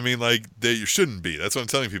rules, but I mean, like, you shouldn't be. That's what I'm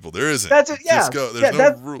telling people. There isn't. That's it. Yeah. Just go. There's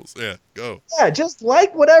no rules. Yeah, go. Yeah, just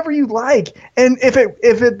like whatever you like, and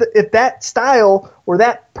if that style or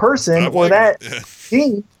that person or that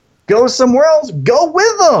team goes somewhere else, go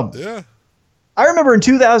with them. Yeah. I remember in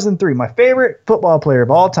 2003, my favorite football player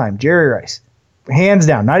of all time, Jerry Rice, hands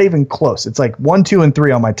down, not even close. It's like 1, 2, and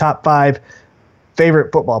 3 on my top 5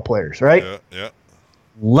 favorite football players, right? Yeah.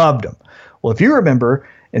 Loved them. Well, if you remember,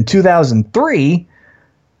 in 2003,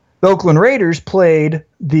 the Oakland Raiders played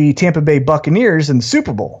the Tampa Bay Buccaneers in the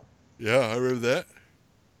Super Bowl. Yeah, I remember that.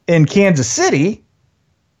 In Kansas City,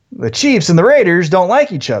 the Chiefs and the Raiders don't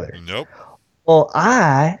like each other. Nope. Well,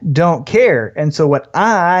 I don't care. And so what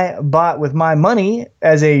I bought with my money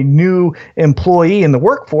as a new employee in the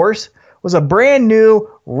workforce was a brand new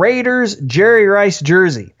Raiders Jerry Rice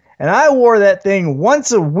jersey. And I wore that thing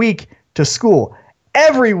once a week to school,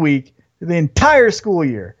 every week, the entire school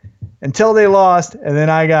year, until they lost, and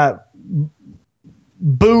then I got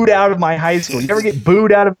booed out of my high school. You ever get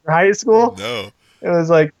booed out of your high school? No. It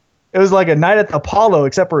was like a night at the Apollo,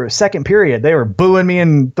 except for a second period. They were booing me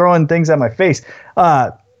and throwing things at my face.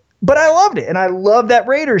 But I loved it, and I loved that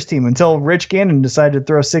Raiders team until Rich Gannon decided to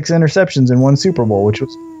throw 6 interceptions in one Super Bowl, which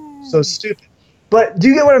was so stupid. But do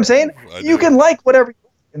you get what I'm saying? You can like whatever you want.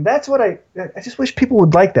 And that's what I just wish people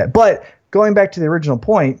would like that. But going back to the original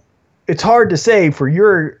point, it's hard to say for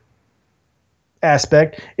your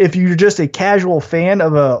aspect, if you're just a casual fan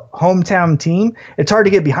of a hometown team, it's hard to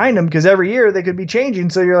get behind them because every year they could be changing.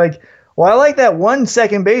 So you're like, well, I like that one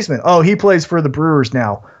second baseman. Oh, he plays for the Brewers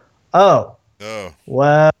now. Oh.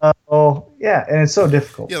 Well, yeah, and it's so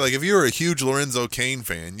difficult. Yeah, like if you were a huge Lorenzo Cain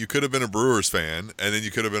fan, you could have been a Brewers fan, and then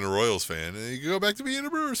you could have been a Royals fan, and you could go back to being a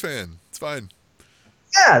Brewers fan. It's fine.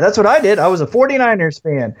 Yeah, that's what I did. I was a 49ers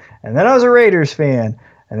fan, and then I was a Raiders fan,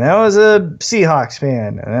 and then I was a Seahawks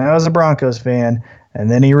fan, and then I was a Broncos fan,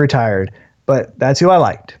 and then he retired. But that's who I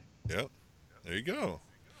liked. Yep. There you go.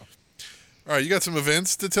 All right, you got some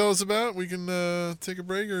events to tell us about? We can take a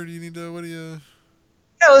break, or do you need to, what do you...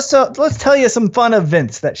 Yeah, let's tell you some fun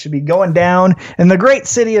events that should be going down in the great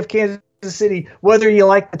city of Kansas City, whether you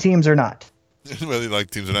like the teams or not. Whether you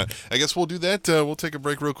like teams or not. I guess we'll do that. We'll take a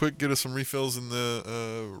break real quick, get us some refills in the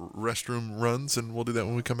restroom runs, and we'll do that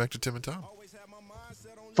when we come back to Tim and Tom.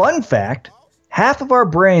 Fun fact, half of our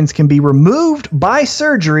brains can be removed by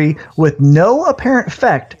surgery with no apparent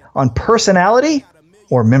effect on personality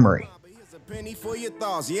or memory. Penny for your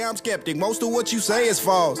thoughts. Yeah, I'm skeptic. Most of what you say is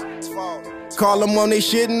false. Call them on they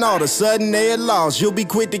shit and all of a sudden they're lost. You'll be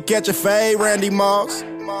quick to catch a fade, Randy Moss.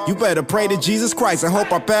 You better pray to Jesus Christ and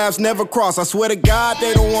hope our paths never cross. I swear to God,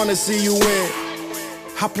 they don't want to see you win.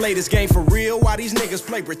 I play this game for real while these niggas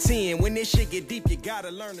play pretend. When this shit get deep, you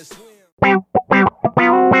gotta learn to swim.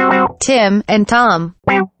 Tim and Tom.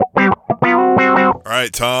 All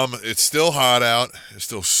right, Tom, it's still hot out. It's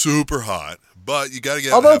still super hot, but you got to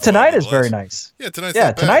get. Although tonight is very nice. Yeah,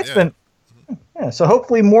 tonight's been. Yeah, so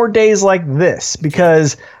hopefully more days like this,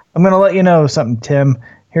 because I'm going to let you know something, Tim.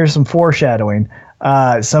 Here's some foreshadowing.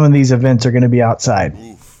 Some of these events are going to be outside.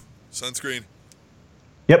 Oof. Sunscreen.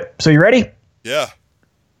 Yep. So you ready? Yeah.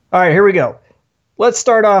 All right, here we go. Let's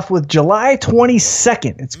start off with July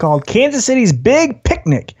 22nd. It's called Kansas City's Big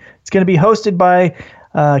Picnic. It's going to be hosted by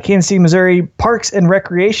Kansas City, Missouri Parks and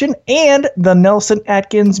Recreation and the Nelson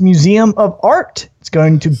Atkins Museum of Art. It's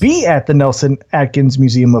going to be at the Nelson Atkins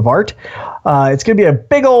Museum of Art. It's going to be a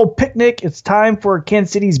big old picnic. It's time for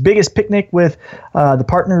Kansas City's biggest picnic with the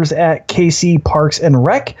partners at KC Parks and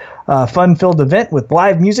Rec. Fun-filled event with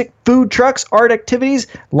live music, food trucks, art activities,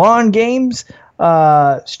 lawn games,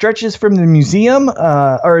 stretches from the museum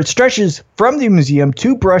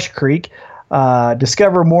to Brush Creek.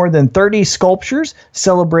 Discover more than 30 sculptures.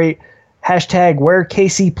 Celebrate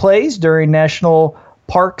 #WhereKC during National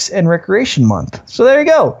Parks and Recreation Month. So there you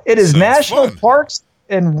go. It is National Parks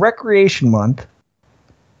and Recreation Month.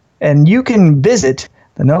 And you can visit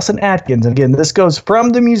the Nelson Atkins. Again, this goes from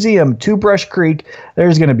the museum to Brush Creek.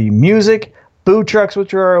 There's going to be music, food trucks,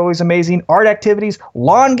 which are always amazing, art activities,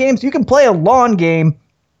 lawn games. You can play a lawn game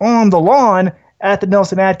on the lawn at the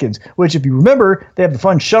Nelson Atkins, which, if you remember, they have the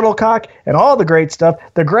fun shuttlecock and all the great stuff.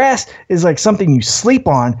 The grass is like something you sleep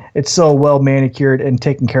on. It's so well manicured and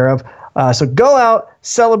taken care of. So go out,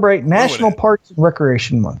 celebrate National Parks and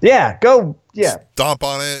Recreation Month. Yeah, go. Yeah. Stomp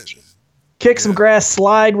on it. Kick some grass,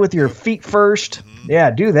 slide with your feet first. Mm-hmm. Yeah,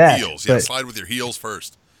 do that. Heels. Yeah, slide with your heels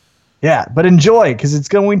first. Yeah, but enjoy, because it's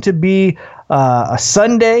going to be a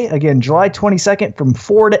Sunday, again, July 22nd from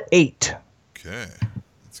 4 to 8. Okay,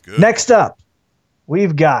 that's good. Next up,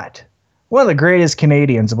 we've got one of the greatest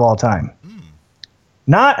Canadians of all time.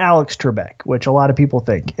 Not Alex Trebek, which a lot of people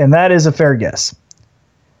think, and that is a fair guess.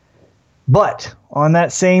 But on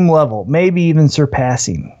that same level, maybe even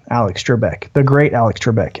surpassing Alex Trebek, the great Alex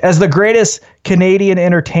Trebek, as the greatest Canadian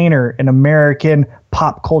entertainer in American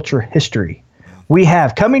pop culture history, we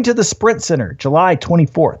have coming to the Sprint Center July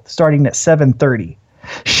 24th, starting at 7:30,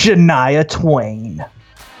 Shania Twain.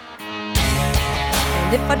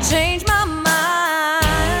 And if I change my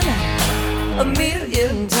mind a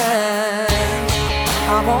million times,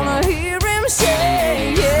 I wanna hear him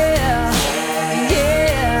say, yeah,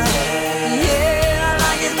 yeah, yeah, I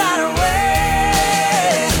like it that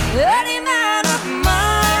way. Any man of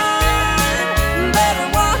mine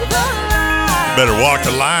better walk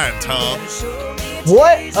the line, Tom.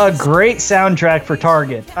 What a great soundtrack for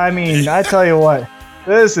Target. I mean, I tell you what,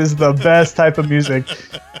 this is the best type of music.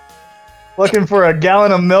 Looking for a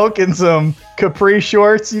gallon of milk and some capri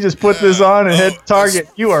shorts, you just put this on and hit Target.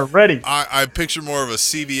 You are ready. I picture more of a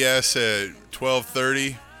CVS at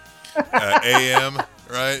 12:30 a.m.,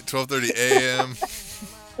 right? 12:30 a.m.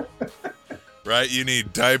 Right? You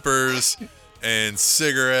need diapers and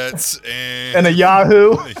cigarettes and a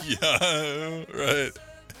Yahoo. Yahoo, right?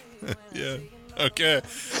 Yeah. Okay.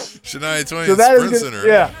 Shania Twain so that Sprint is Center.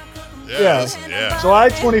 Yeah. Yeah. July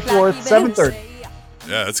 24th, 7:30.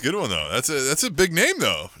 Yeah, that's a good one though. That's a big name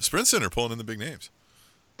though. Sprint Center pulling in the big names.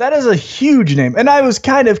 That is a huge name. And I was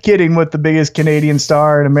kind of kidding with the biggest Canadian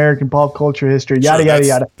star in American pop culture history. Yada, yada,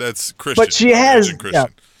 yada. That's Christian. But she has, yeah,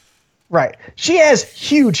 right. She has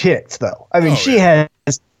huge hits though. I mean, she has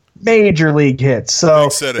major league hits. So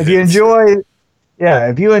if you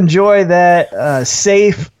enjoy that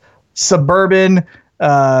safe suburban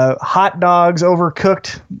hot dogs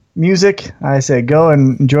overcooked music, I say go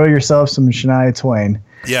and enjoy yourself some Shania Twain.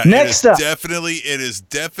 Yeah, next up, it is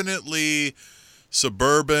definitely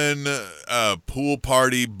suburban pool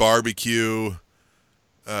party barbecue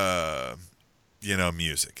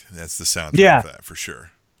music. That's the soundtrack of that for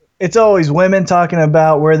sure. It's always women talking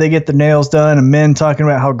about where they get their nails done and men talking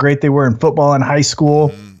about how great they were in football in high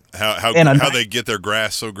school. How they get their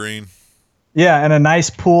grass so green. Yeah, and a nice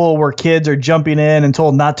pool where kids are jumping in and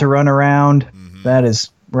told not to run around. Mm-hmm. That is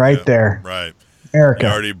there. Right. America. You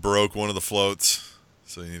already broke one of the floats,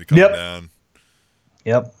 so you need to calm down.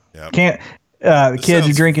 Yep. Can't the kids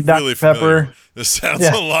are drinking Dr. Really Pepper. This sounds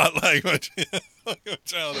a lot like what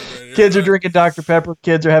Childhood right here. Kids are drinking Dr. Pepper.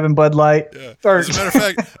 Kids are having Bud Light. Yeah. Or- As a matter of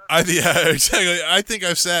fact, exactly. I think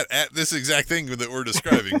I've sat at this exact thing that we're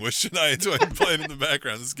describing, which tonight so I'm playing in the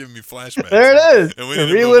background. This is giving me flashbacks. there it is. And we To need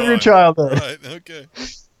to move relive your on. childhood. Right. Okay.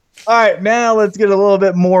 All right, now let's get a little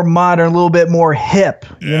bit more modern, a little bit more hip.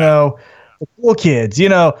 You Yeah. know, the cool kids. You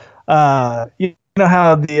know how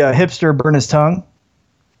the hipster burned his tongue?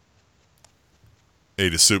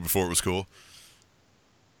 Ate his soup before it was cool.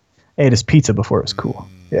 Ate his pizza before it was cool.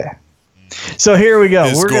 Yeah. So here we go.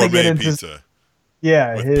 His We're gonna gourmet get into pizza.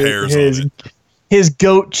 yeah with pears on his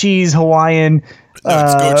goat cheese Hawaiian. No,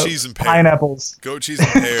 it's goat cheese and pear. Pineapples. Goat cheese and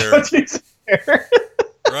pear. Goat cheese and pear.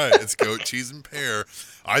 Right. It's goat cheese and pear.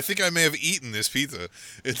 I think I may have eaten this pizza.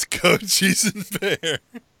 It's goat cheese and pear.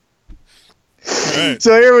 Right.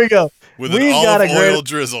 So here we go. With We've an got olive a great- oil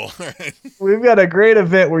drizzle. Right. We've got a great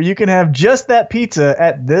event where you can have just that pizza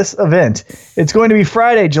at this event. It's going to be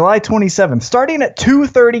Friday, July 27th, starting at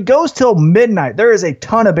 2:30, goes till midnight. There is a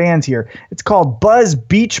ton of bands here. It's called Buzz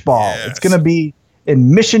Beach Ball. Yes. It's going to be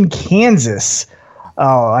in Mission, Kansas.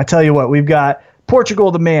 Oh, I tell you what, we've got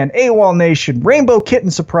Portugal the Man, AWOL Nation, Rainbow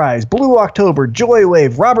Kitten Surprise, Blue October, Joy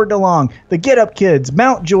Wave, Robert DeLong, The Get Up Kids,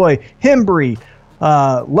 Mount Joy, Hembry,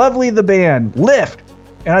 Lovely the Band, Lift.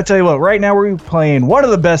 And I tell you what, right now we're playing one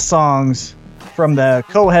of the best songs from the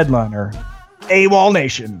co-headliner, AWOL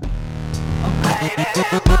Nation.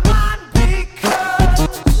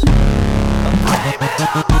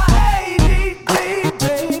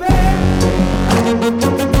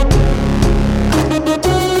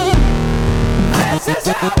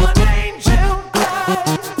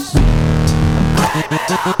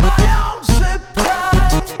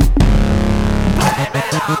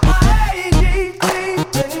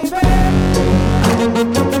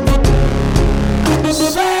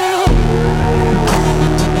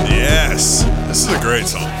 Yes. This is a great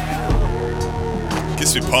song.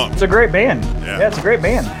 Gets me pumped. It's a great band. Yeah. Yeah, it's a great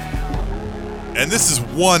band. And this is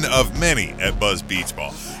one of many at Buzz Beach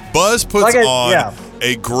Ball. Buzz puts Like on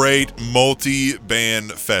a great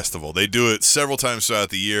multi-band festival. They do it several times throughout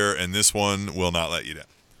the year, and this one will not let you down.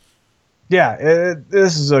 Yeah,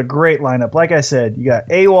 this is a great lineup. Like I said, you got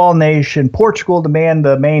AWOL Nation, Portugal the Man,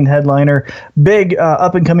 the main headliner, big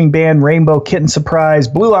up-and-coming band, Rainbow Kitten Surprise,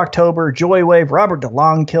 Blue October, Joy Wave, Robert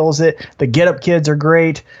DeLong kills it. The Get Up Kids are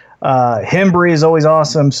great. Hembry is always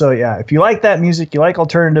awesome. So, yeah, if you like that music, you like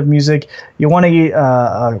alternative music, you want to eat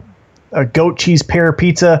a goat cheese pear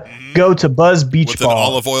pizza, go to Buzz Beach With Ball. an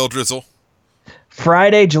olive oil drizzle.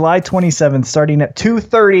 Friday, July 27th, starting at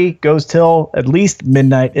 2:30, goes till at least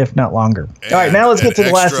midnight, if not longer. All right, now let's get to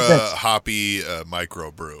the last extra event. hoppy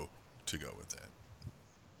micro brew to go with that.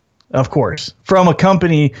 Of course, from a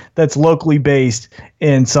company that's locally based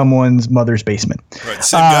in someone's mother's basement. Right,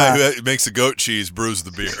 same guy who makes the goat cheese brews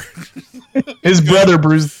the beer. His brother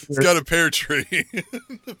brews. He's got a pear tree.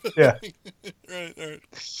 Yeah. right.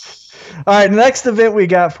 All right, the next event we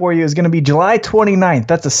got for you is going to be July 29th.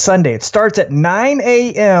 That's a Sunday. It starts at 9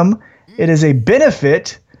 a.m. It is a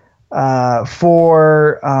benefit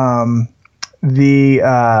for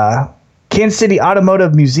the Kansas City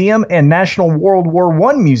Automotive Museum and National World War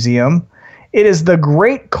I Museum. It is the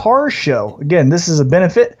Great Car Show. Again, this is a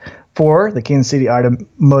benefit for the Kansas City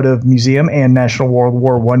Automotive Museum and National World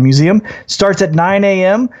War I Museum. Starts at 9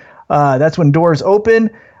 a.m. That's when doors open.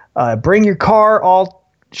 Bring your car, all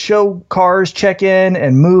show cars, check in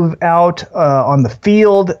and move out on the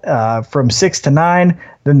field from 6 to 9.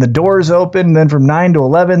 Then the doors open. Then from 9 to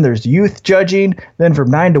 11, there's youth judging. Then from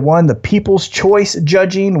 9 to 1, the People's Choice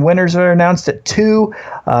judging. Winners are announced at 2.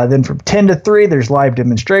 Then from 10 to 3, there's live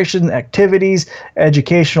demonstration, activities,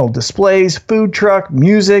 educational displays, food truck,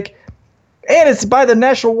 music. And it's by the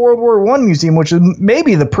National World War I Museum, which is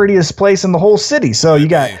maybe the prettiest place in the whole city. So you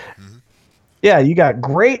got... Yeah, you got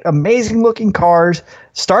great, amazing-looking cars.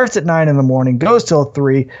 Starts at 9 in the morning, goes till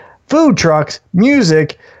 3. Food trucks,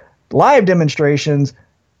 music, live demonstrations,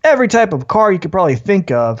 every type of car you could probably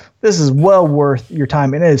think of. This is well worth your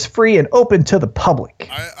time, and it is free and open to the public.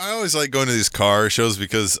 I always like going to these car shows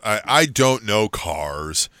because I don't know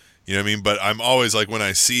cars. You know what I mean? But I'm always like, when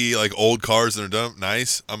I see like old cars that are done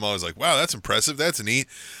nice, I'm always like, wow, that's impressive. That's neat.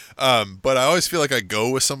 But I always feel like I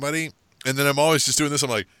go with somebody, and then I'm always just doing this. I'm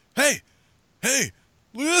like, hey,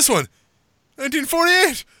 look at this one,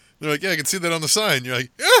 1948. They're like, yeah, I can see that on the sign. You're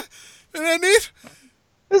like, yeah, isn't that neat?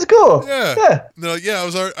 It's cool. Yeah. Yeah. And they're like, yeah,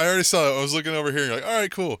 I already saw it. I was looking over here. And you're like, all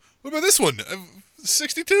right, cool. What about this one?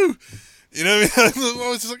 62. You know what I mean? I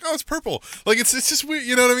was just like, oh, it's purple. Like, it's just weird.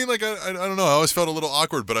 You know what I mean? Like, I don't know. I always felt a little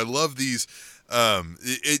awkward, but I love these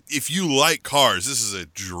If you like cars, this is a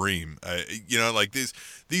dream. Like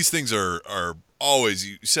these things are always,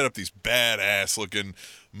 you set up these badass looking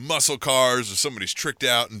muscle cars, or somebody's tricked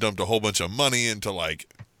out and dumped a whole bunch of money into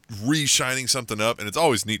like re-shining something up, and it's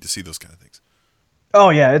always neat to see those kind of things. Oh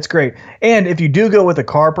yeah, it's great. And if you do go with a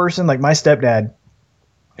car person, like my stepdad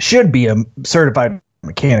should be a certified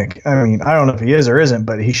mechanic. I mean, I don't know if he is or isn't,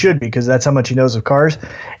 but he should be, because that's how much he knows of cars.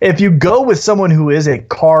 If you go with someone who is a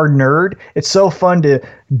car nerd, it's so fun to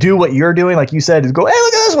do what you're doing. Like you said, is go, hey,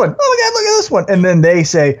 look at this one. Oh my God, look at this one. And then they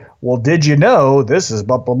say, well, did you know this is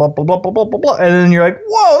blah, blah, blah, blah, blah, blah, blah, blah. And then you're like,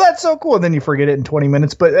 whoa, that's so cool. And then you forget it in 20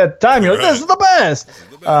 minutes. But at the time, you're like, this is the best.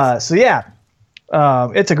 So yeah,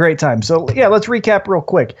 it's a great time. So yeah, let's recap real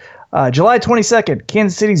quick. July 22nd,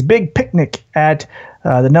 Kansas City's big picnic at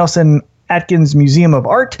the Nelson Atkins Museum of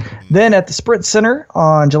Art. Then at the Sprint Center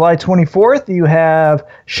on July 24th, you have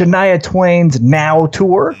Shania Twain's Now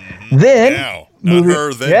Tour. Then Now, not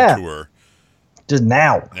her then tour. Just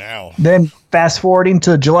now. Now. Then fast forwarding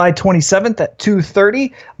to July 27th at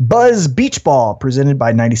 2:30, Buzz Beach Ball presented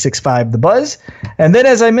by 96.5 The Buzz. And then,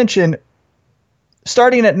 as I mentioned,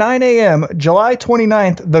 starting at 9 a.m., July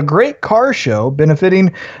 29th, The Great Car Show,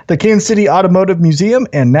 benefiting the Kansas City Automotive Museum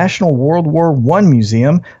and National World War I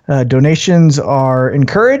Museum. Donations are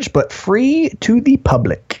encouraged, but free to the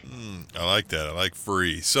public. I like that. I like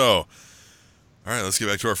free. So, all right, let's get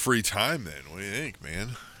back to our free time then. What do you think, man?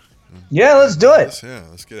 Yeah, let's do it.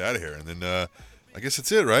 Let's get out of here. And then I guess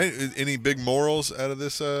that's it, right? Any big morals out of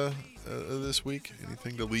this week?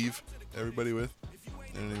 Anything to leave everybody with?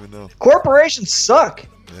 I don't even know. Corporations suck.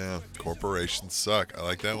 Yeah, corporations suck. I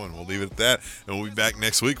like that one. We'll leave it at that. And we'll be back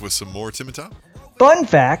next week with some more Tim and Tom. Fun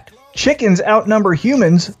fact, chickens outnumber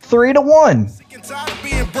humans 3-1. Sick and tired of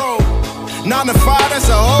being broke. 9 to 5, that's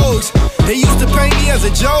a hoax. They used to pay me as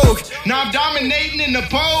a joke. Now I'm dominating in the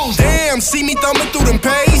polls. Damn, see me thumbing through them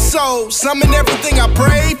pesos. Summon everything I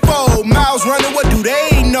prayed for. Miles running, what do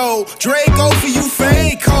they know? Draco for you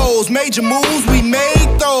fake hoes. Major moves, we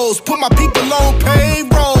made those. Put my people on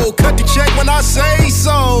payroll. Cut the check when I say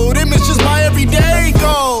so. Them is just my everyday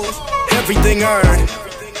goals. Everything earned.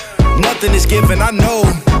 Nothing is given, I know.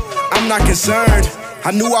 I'm not concerned.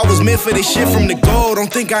 I knew I was meant for this shit from the go.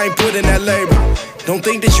 Don't think I ain't put in that labor. Don't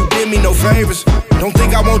think that you did me no favors. Don't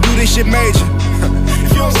think I won't do this shit major.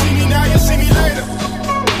 If you don't see me now, you'll see me later.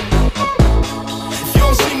 If you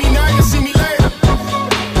don't see me now, you'll see me later.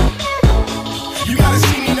 You gotta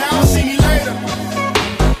see me now, see me later.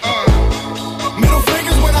 Middle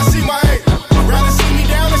fingers when I see my hate. Rather see me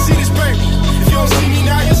down than see this paper. If you don't see me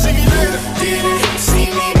now, you'll see me later. Didn't see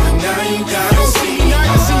me, but now you gotta see me. Now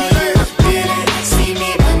you'll see me later. Didn't see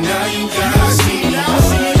me, but now you gotta see me. Now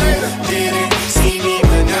see me later. Didn't see me,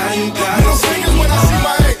 but now you gotta middle fingers when I see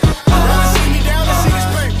my hate. Rather see me down than see this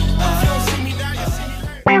paper. If you don't see me now, you'll see me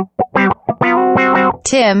later.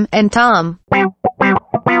 Tim and Tom.